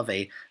off of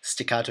a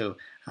staccato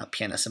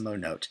pianissimo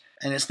note.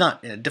 And it's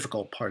not in a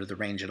difficult part of the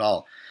range at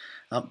all,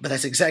 but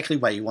that's exactly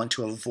why you want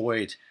to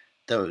avoid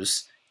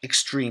those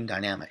extreme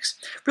dynamics.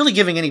 Really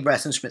giving any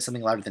brass instrument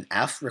something louder than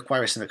F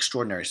requires some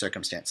extraordinary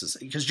circumstances,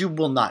 because you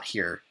will not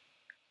hear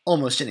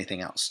almost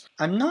anything else.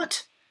 I'm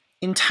not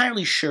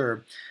entirely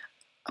sure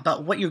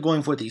about what you're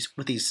going for with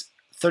these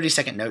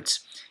 30-second notes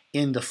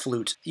in the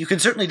flute. You can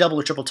certainly double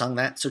or triple tongue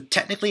that, so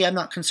technically I'm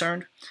not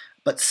concerned,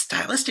 but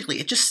stylistically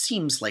it just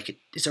seems like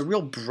it's a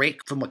real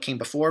break from what came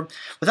before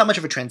without much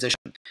of a transition.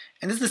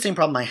 And this is the same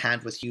problem I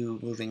had with you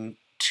moving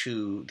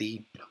to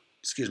the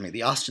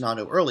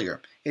ostinato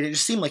earlier. It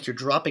just seemed like you're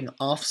dropping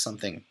off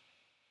something,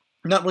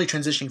 not really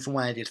transitioning from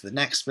one idea to the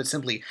next, but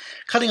simply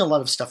cutting a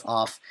lot of stuff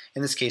off,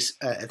 in this case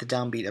at the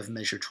downbeat of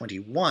measure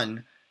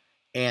 21,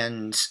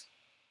 and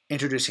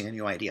introducing a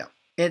new idea.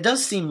 And it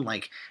does seem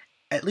like,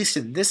 at least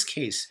in this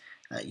case,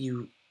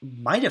 you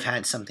might have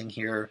had something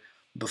here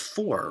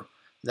before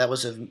that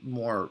was of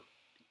more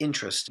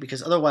interest,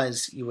 because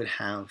otherwise you would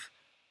have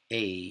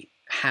a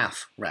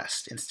half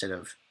rest instead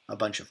of a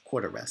bunch of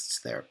quarter rests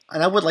there.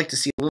 And I would like to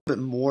see a little bit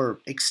more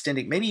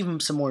extending, maybe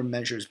even some more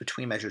measures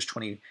between measures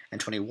 20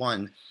 and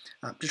 21,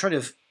 to try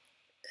to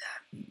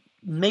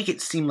make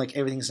it seem like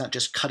everything's not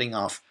just cutting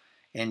off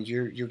and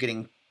you're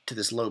getting to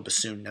this low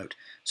bassoon note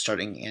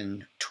starting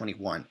in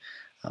 21.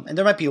 And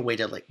there might be a way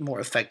to more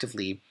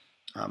effectively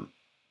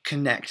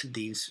connect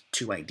these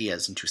two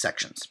ideas into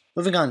sections.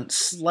 Moving on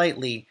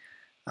slightly,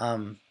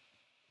 I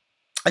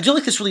do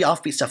like this really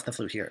offbeat stuff in the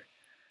flute here.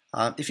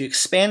 If you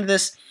expand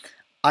this,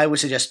 I would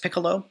suggest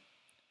piccolo.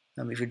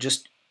 If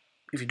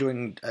you're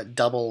doing a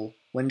double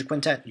wind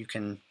quintet, you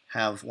can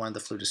have one of the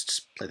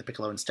flutists play the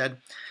piccolo instead.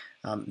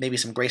 Maybe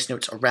some grace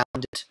notes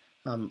around it,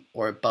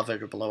 or above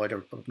it or below it,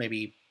 or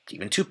maybe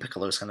even two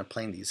piccolos kind of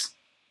playing these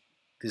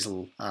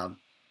little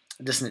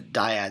dissonant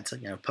dyads,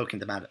 poking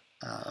them out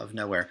of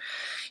nowhere.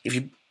 If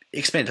you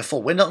expand it to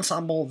full wind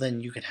ensemble,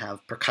 then you could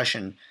have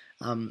percussion.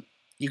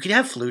 You could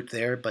have flute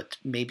there, but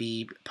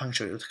maybe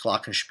punctuate with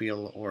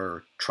glockenspiel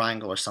or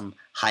triangle or some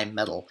high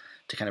metal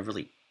to kind of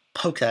really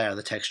poke that out of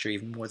the texture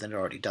even more than it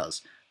already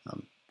does,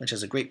 which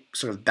has a great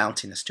sort of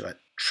bounciness to it.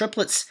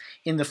 Triplets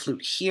in the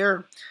flute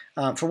here.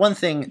 For one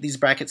thing, these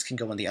brackets can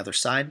go on the other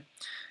side.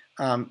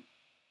 But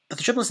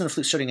the triplets in the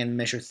flute starting in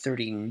measure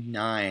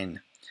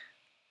 39,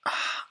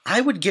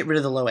 I would get rid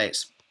of the low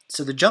A's.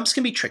 So the jumps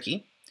can be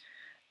tricky,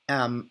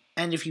 and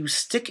if you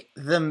stick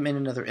them in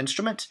another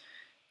instrument,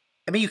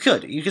 I mean, you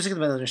could stick them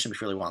in another instrument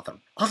if you really want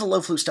them. All the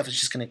low flute stuff is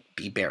just going to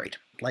be buried.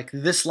 Like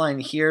this line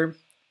here,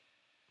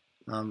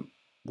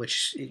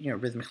 which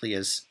rhythmically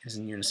is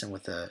in unison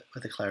with the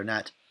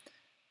clarinet.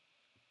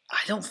 I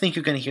don't think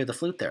you're going to hear the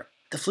flute there.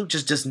 The flute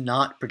just does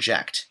not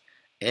project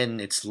in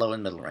its low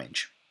and middle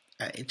range.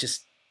 It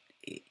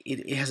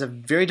has a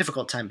very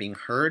difficult time being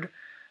heard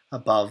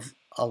above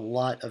a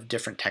lot of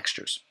different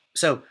textures.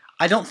 So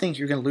I don't think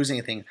you're going to lose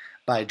anything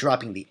by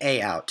dropping the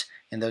A out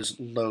in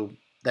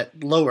that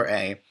lower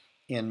A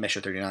in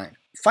measure 39.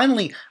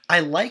 Finally, I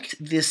liked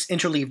this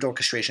interleaved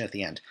orchestration at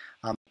the end.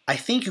 I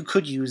think you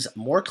could use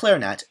more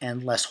clarinet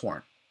and less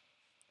horn.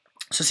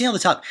 So see on the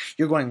top,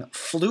 you're going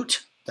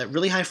flute, that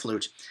really high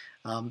flute,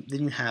 then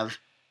you have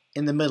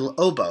in the middle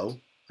oboe,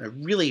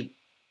 it'd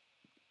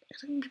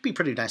be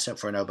pretty nice note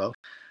for an oboe.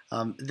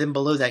 Then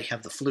below that you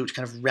have the flute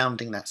kind of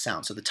rounding that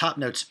sound. So the top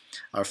notes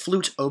are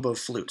flute, oboe,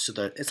 flute. So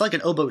it's like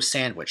an oboe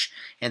sandwich,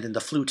 and then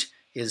the flute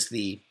is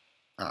the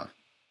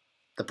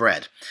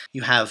bread.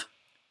 You have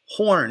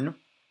horn,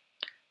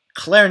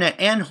 clarinet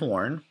and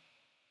horn,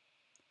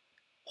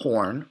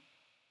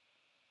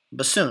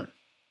 bassoon.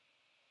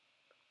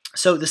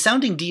 So the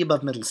sounding D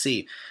above middle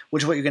C,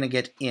 which is what you're going to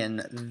get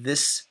in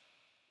this,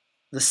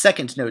 the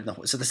second note,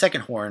 so the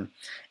second horn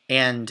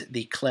and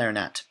the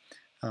clarinet.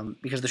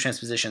 Because of the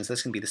transpositions,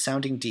 that's going to be the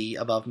sounding D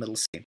above middle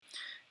C.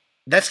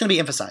 That's going to be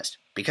emphasized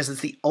because it's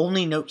the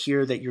only note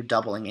here that you're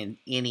doubling in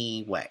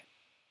any way.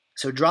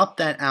 So drop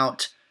that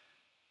out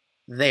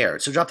there.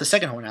 So drop the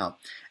second horn out,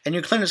 and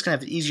your clarinet's going to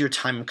have an easier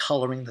time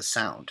coloring the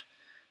sound.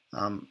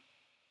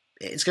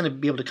 It's going to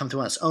be able to come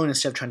through on its own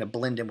instead of trying to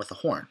blend in with the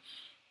horn.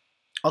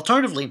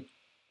 Alternatively,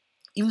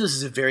 even though this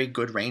is a very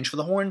good range for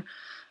the horn,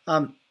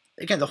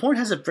 again, the horn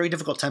has a very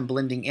difficult time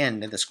blending in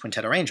this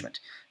quintet arrangement,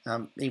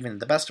 even in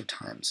the best of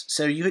times.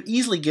 So you could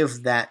easily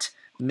give that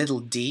middle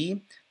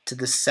D to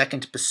the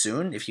second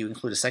bassoon, if you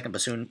include a second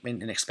bassoon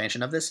in an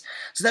expansion of this,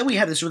 so that we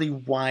have this really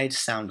wide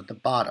sound at the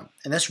bottom.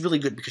 And that's really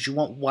good because you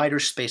want wider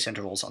space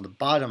intervals on the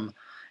bottom,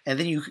 and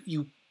then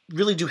you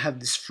really do have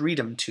this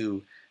freedom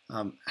to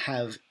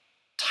have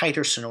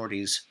tighter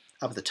sonorities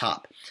up at the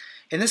top.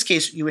 In this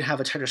case, you would have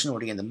a tighter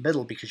sonority in the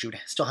middle because you would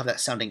still have that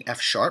sounding F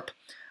sharp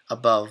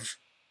above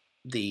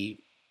the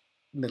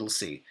middle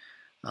C.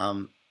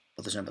 Well,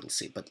 there's no middle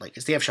C, but like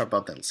it's the F sharp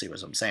above middle C,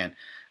 was what I'm saying.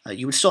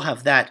 You would still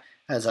have that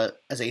as a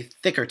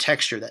thicker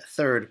texture, that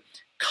third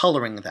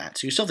coloring that.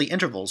 So you still have the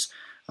intervals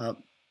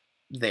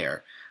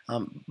there,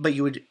 but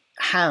you would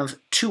have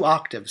 2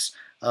 octaves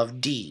of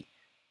D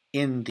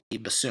in the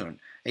bassoon.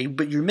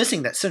 But you're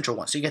missing that central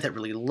one, so you get that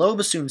really low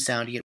bassoon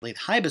sound, you get really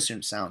high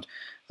bassoon sound,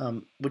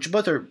 which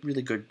both are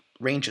really good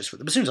ranges for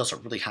the bassoon. Is also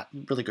really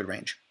good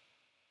range.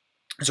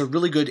 Those are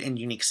really good and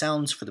unique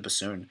sounds for the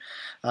bassoon.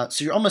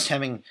 So you're almost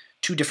having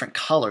 2 different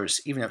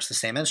colors, even though it's the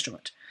same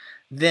instrument.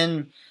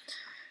 Then,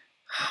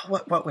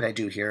 what would I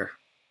do here?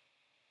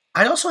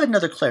 I'd also add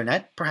another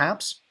clarinet,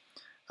 perhaps.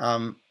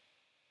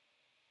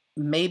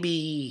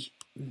 Maybe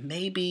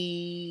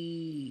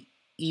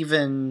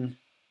even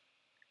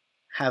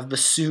have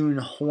bassoon,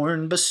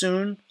 horn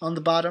bassoon on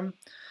the bottom.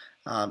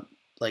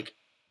 Like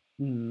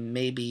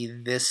maybe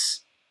the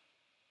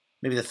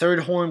third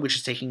horn, which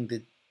is taking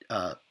the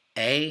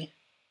A.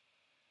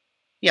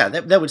 Yeah,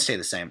 that would stay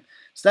the same.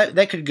 So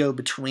that could go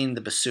between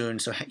the bassoon.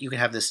 So you could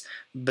have this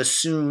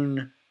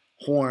bassoon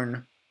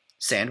horn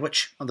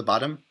sandwich on the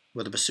bottom,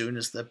 where the bassoon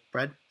is the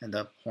bread and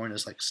the horn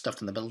is like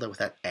stuffed in the middle there with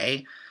that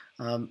A.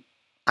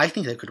 I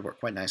think that could work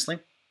quite nicely.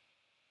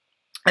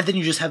 And then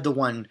you just have the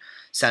one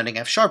sounding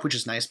F sharp, which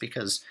is nice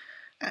because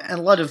a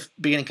lot of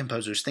beginning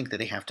composers think that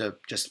they have to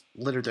just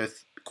litter their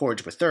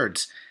chords with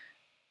thirds.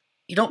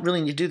 You don't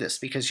really need to do this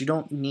because you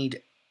don't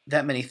need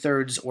that many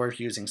thirds, or if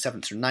you're using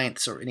sevenths or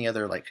ninths or any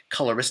other like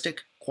coloristic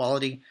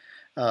quality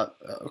or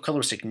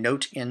coloristic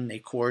note in a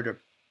chord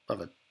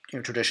of a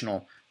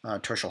traditional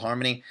tertial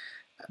harmony.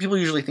 People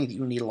usually think that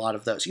you need a lot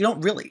of those. You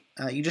don't really.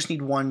 You just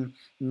need 1,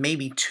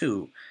 maybe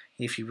 2,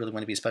 if you really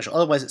want to be special.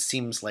 Otherwise, it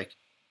seems like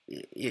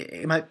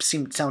it might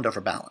sound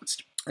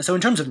overbalanced. And so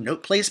in terms of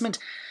note placement,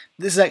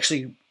 this is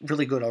actually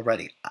really good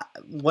already.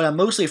 What I'm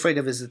mostly afraid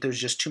of is that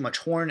there's just too much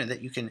horn and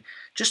that you can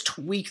just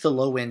tweak the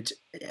low end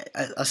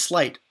a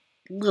slight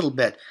little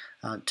bit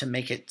to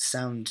make it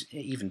sound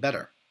even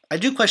better. I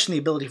do question the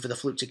ability for the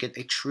flute to get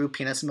a true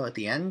pianissimo at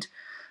the end,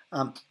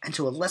 and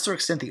to a lesser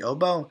extent the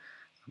oboe,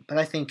 but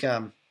I think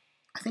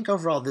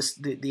overall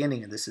the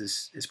ending of this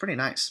is pretty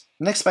nice.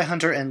 Next by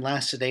Hunter and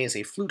last today is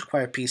a flute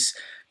choir piece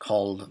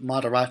called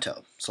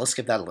Moderato. So let's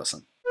give that a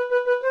listen.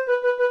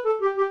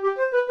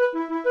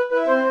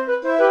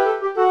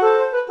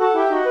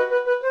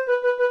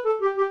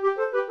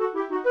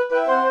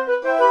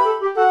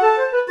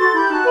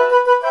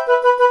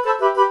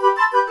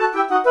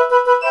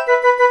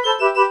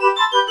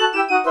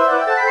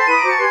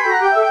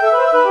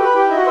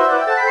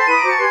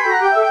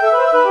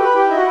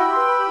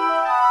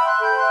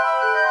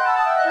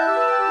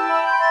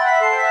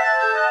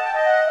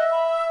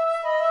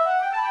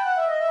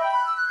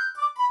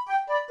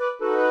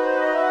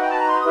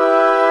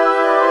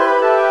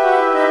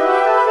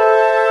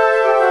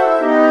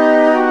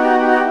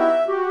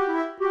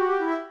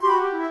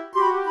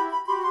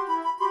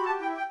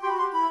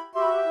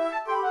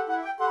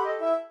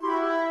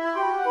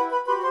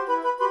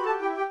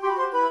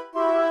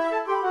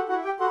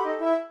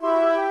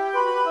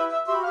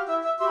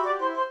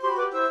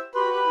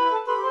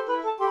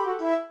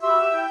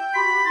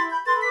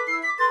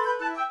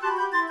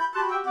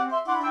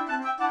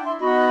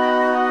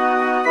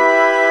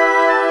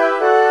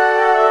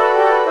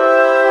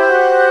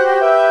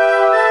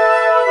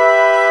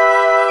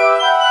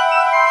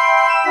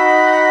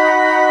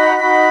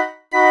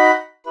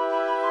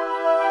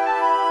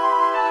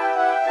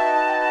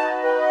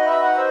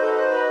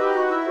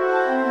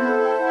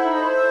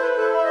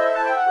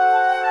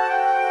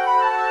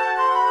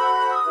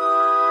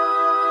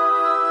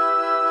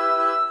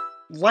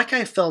 Like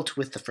I felt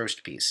with the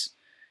first piece,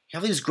 you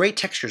have these great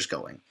textures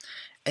going,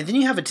 and then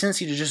you have a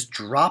tendency to just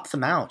drop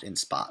them out in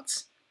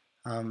spots,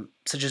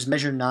 such as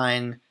measure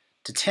 9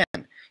 to 10.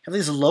 You have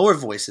these lower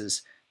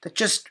voices that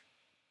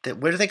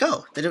where do they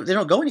go? They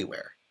don't go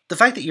anywhere. The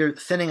fact that you're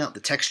thinning out the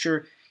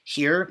texture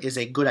here is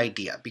a good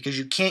idea, because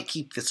you can't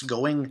keep this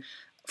going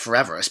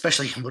forever,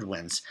 especially in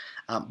woodwinds.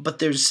 But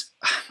there's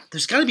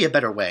got to be a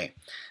better way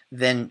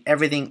than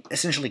everything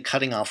essentially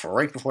cutting off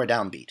right before a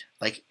downbeat.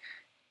 Like,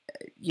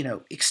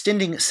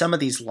 extending some of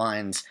these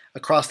lines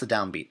across the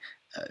downbeat,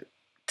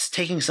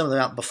 taking some of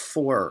them out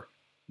before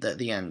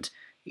the end,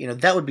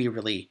 that would be a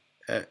really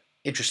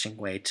interesting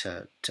way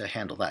to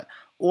handle that.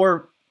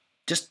 Or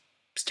just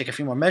stick a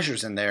few more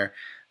measures in there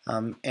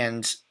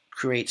and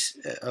create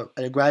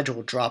a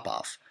gradual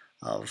drop-off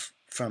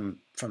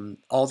from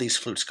all these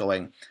flutes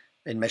going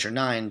in measure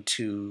 9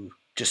 to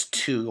just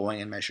 2 going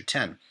in measure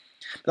 10.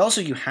 But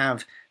also you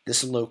have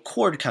this low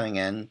chord coming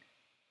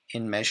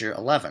in measure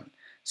 11.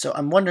 So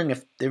I'm wondering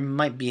if there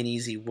might be an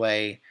easy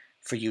way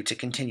for you to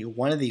continue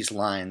one of these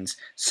lines,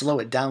 slow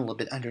it down a little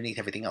bit underneath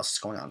everything else that's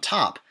going on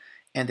top,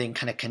 and then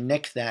kind of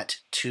connect that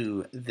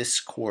to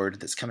this chord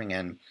that's coming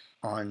in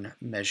on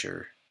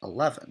measure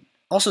 11.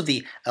 Also,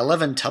 the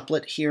 11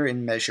 tuplet here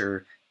in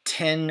measure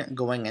 10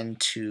 going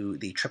into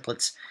the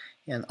triplets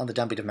and on the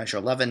downbeat of measure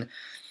 11.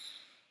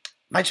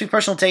 Might just be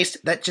personal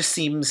taste. That just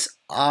seems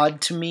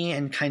odd to me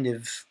and kind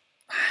of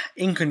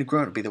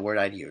incongruent would be the word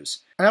I'd use.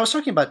 And I was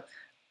talking about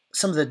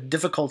some of the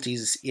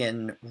difficulties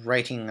in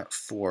writing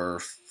for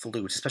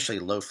flute, especially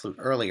low flute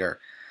earlier.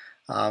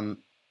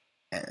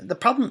 The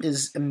problem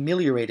is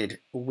ameliorated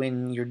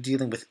when you're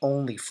dealing with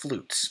only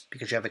flutes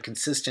because you have a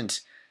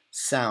consistent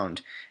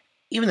sound.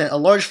 Even in a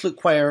large flute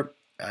choir,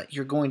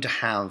 you're going to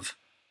have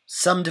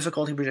some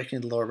difficulty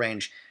projecting the lower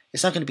range.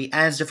 It's not going to be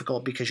as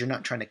difficult because you're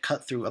not trying to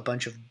cut through a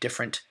bunch of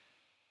different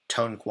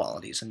tone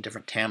qualities and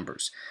different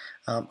timbres.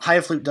 High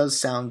flute does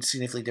sound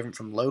significantly different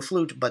from low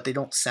flute, but they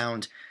don't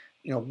sound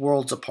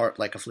worlds apart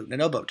like a flute and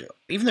an oboe do.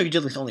 Even though you're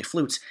dealing with only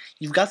flutes,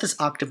 you've got this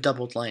octave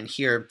doubled line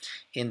here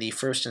in the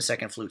first and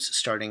second flutes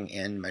starting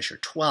in measure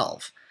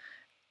 12.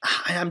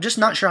 I'm just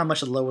not sure how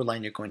much of the lower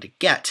line you're going to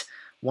get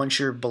once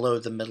you're below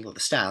the middle of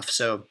the staff.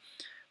 So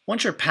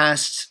once you're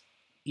past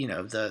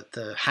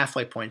the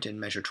halfway point in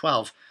measure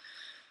 12,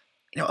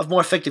 of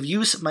more effective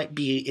use might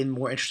be in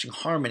more interesting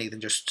harmony than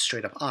just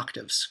straight up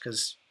octaves,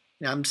 because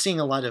I'm seeing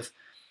a lot of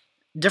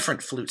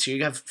different flutes here.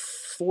 You have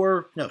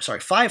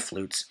 5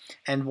 flutes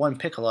and 1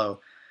 piccolo.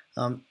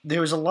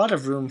 There is a lot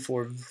of room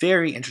for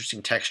very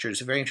interesting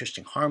textures, very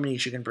interesting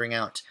harmonies you can bring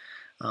out.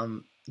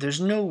 There's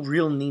no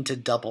real need to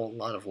double a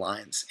lot of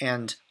lines.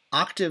 And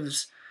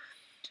octaves,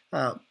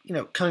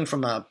 coming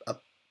from a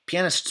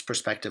pianist's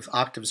perspective,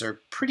 octaves are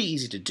pretty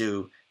easy to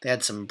do. They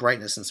add some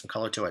brightness and some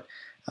color to it.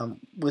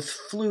 With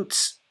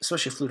flutes,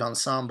 especially flute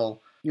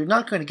ensemble, you're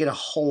not going to get a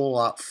whole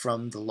lot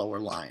from the lower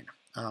line.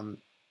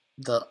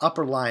 The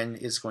upper line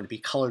is going to be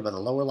colored by the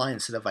lower line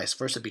instead of vice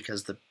versa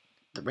because the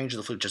range of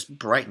the flute just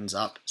brightens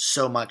up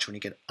so much when you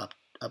get up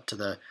to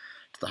the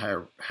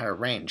higher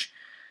range.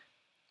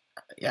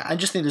 Yeah, I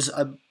just think there's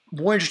a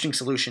more interesting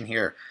solution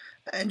here,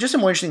 and just a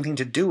more interesting thing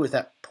to do with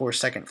that poor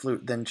second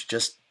flute than to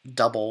just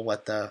double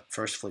what the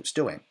first flute's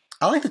doing.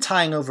 I like the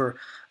tying over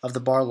of the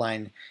bar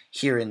line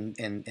here in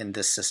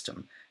this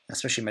system,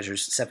 especially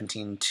measures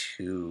 17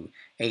 to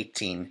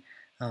 18,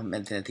 and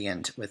then at the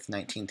end with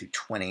 19 through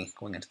 20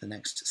 going into the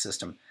next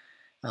system.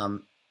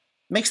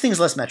 Makes things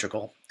less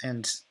metrical,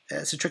 and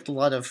it's a trick a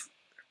lot of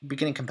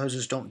beginning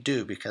composers don't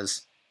do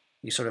because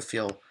you sort of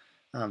feel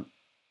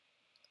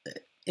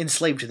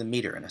enslaved to the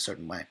meter in a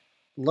certain way.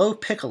 Low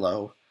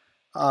piccolo,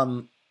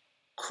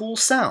 cool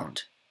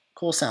sound.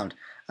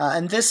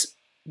 And this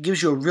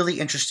gives you a really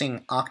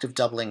interesting octave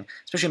doubling,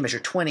 especially in measure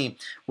 20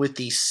 with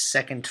the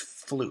second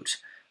flute.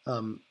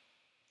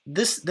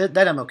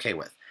 That I'm okay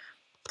with.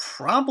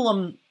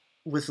 Problem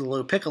with the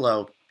low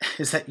piccolo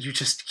is that you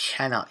just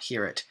cannot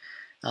hear it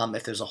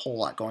if there's a whole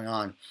lot going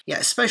on. Yeah,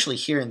 especially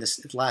here in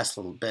this last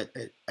little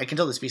bit. I can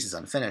tell this piece is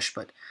unfinished,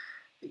 but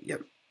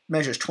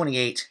measures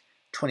 28,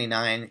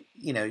 29,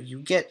 you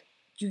get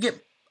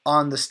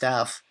on the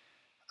staff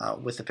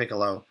with the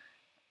piccolo.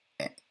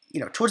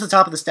 Towards the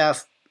top of the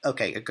staff,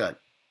 okay, you're good.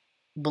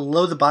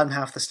 Below the bottom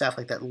half of the staff,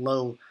 like that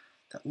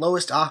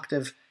lowest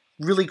octave,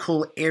 really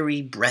cool,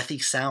 airy, breathy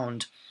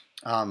sound.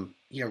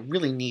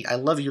 Really neat. I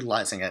love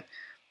utilizing it,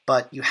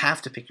 but you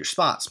have to pick your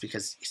spots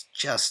because it's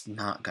just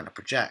not going to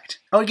project.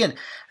 Oh, again, I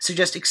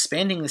suggest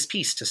expanding this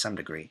piece to some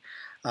degree.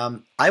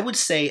 I would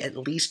say at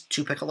least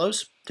 2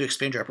 piccolos to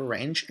expand your upper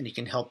range, and you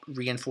can help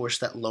reinforce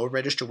that lower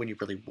register when you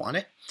really want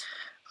it.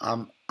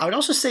 I would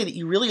also say that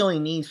you really only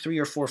need 3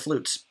 or 4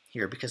 flutes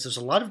here because there's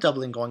a lot of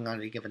doubling going on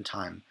at a given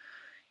time.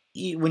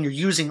 When you're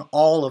using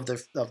all of the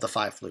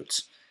 5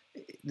 flutes,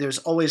 there's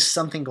always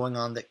something going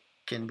on that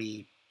can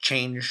be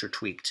changed or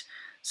tweaked.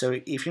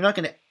 So if you're not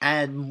going to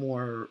add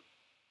more,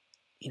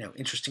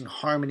 interesting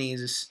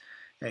harmonies,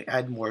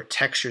 add more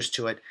textures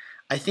to it,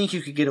 I think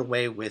you could get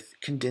away with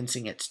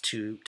condensing it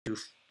to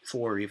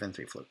 4 or even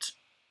 3 flutes.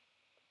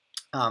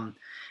 And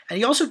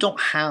you also don't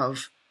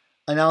have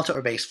an alto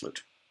or bass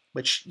flute,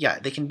 which, yeah,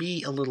 they can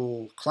be a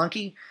little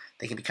clunky.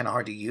 They can be kind of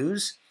hard to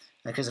use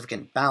because of,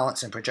 again,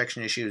 balance and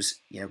projection issues.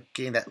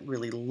 Getting that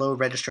really low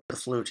register of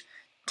the flute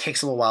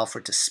takes a little while for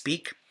it to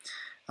speak.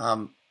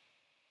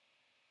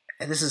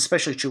 And this is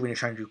especially true when you're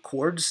trying to do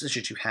chords, such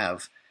as you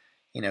have,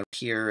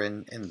 here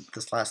in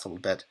this last little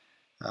bit,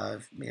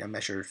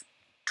 measure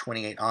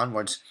 28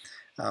 onwards.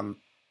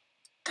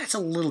 That's a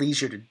little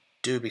easier to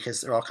do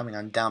because they're all coming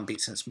on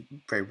downbeats and it's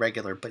very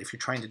regular. But if you're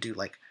trying to do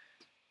like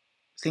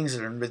things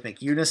that are in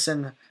rhythmic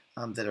unison,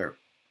 that are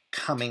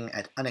coming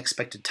at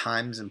unexpected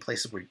times in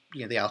places where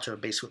the alto or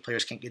bass flute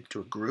players can't get into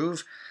a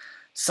groove,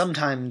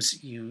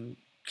 sometimes you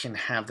can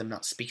have them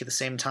not speak at the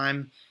same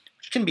time,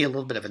 which can be a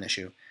little bit of an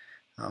issue.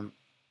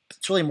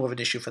 It's really more of an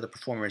issue for the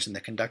performers and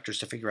the conductors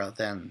to figure out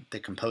than the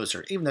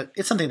composer, even though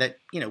it's something that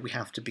we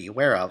have to be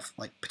aware of,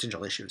 like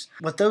potential issues.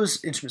 What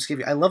those instruments give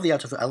you, I love the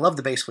alto flute, I love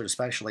the bass flute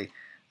especially.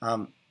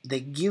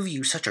 They give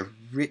you such a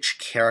rich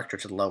character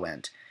to the low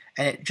end,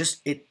 and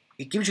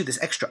it gives you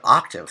this extra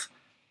octave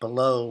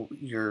below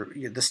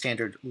the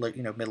standard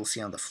middle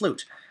C on the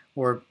flute,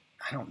 or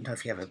I don't know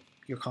if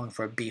you're calling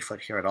for a B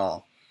foot here at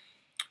all.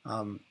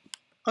 Oh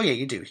yeah,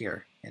 you do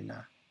here in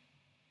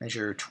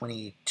measure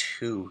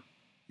 22.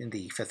 in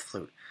the fifth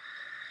flute.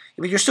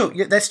 But you're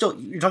talking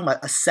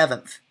about a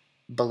seventh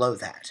below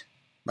that.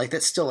 Like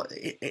that's still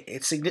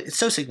it's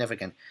so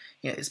significant.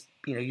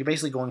 You're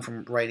basically going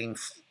from writing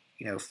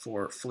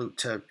for flute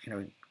to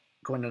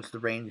going into the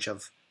range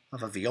of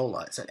a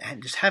viola.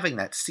 And just having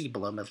that C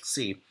below middle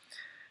C,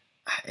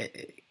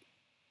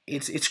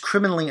 it's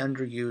criminally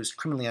underused,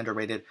 criminally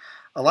underrated.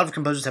 A lot of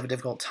composers have a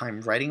difficult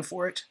time writing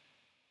for it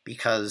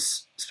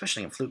because,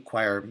 especially in flute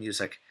choir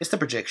music, it's the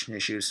projection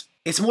issues.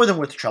 It's more than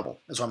worth the trouble,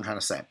 is what I'm trying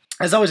to say.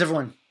 As always,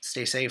 everyone,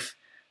 stay safe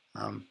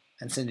and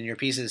send in your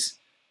pieces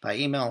by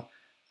email.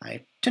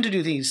 I tend to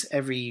do these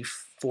every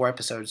 4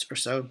 episodes or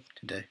so,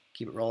 to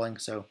keep it rolling.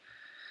 So,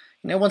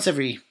 once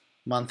every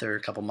month or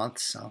a couple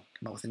months, I'll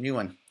come up with a new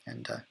one.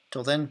 And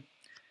till then,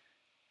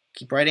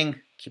 keep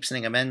writing, keep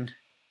sending them in,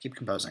 keep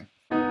composing.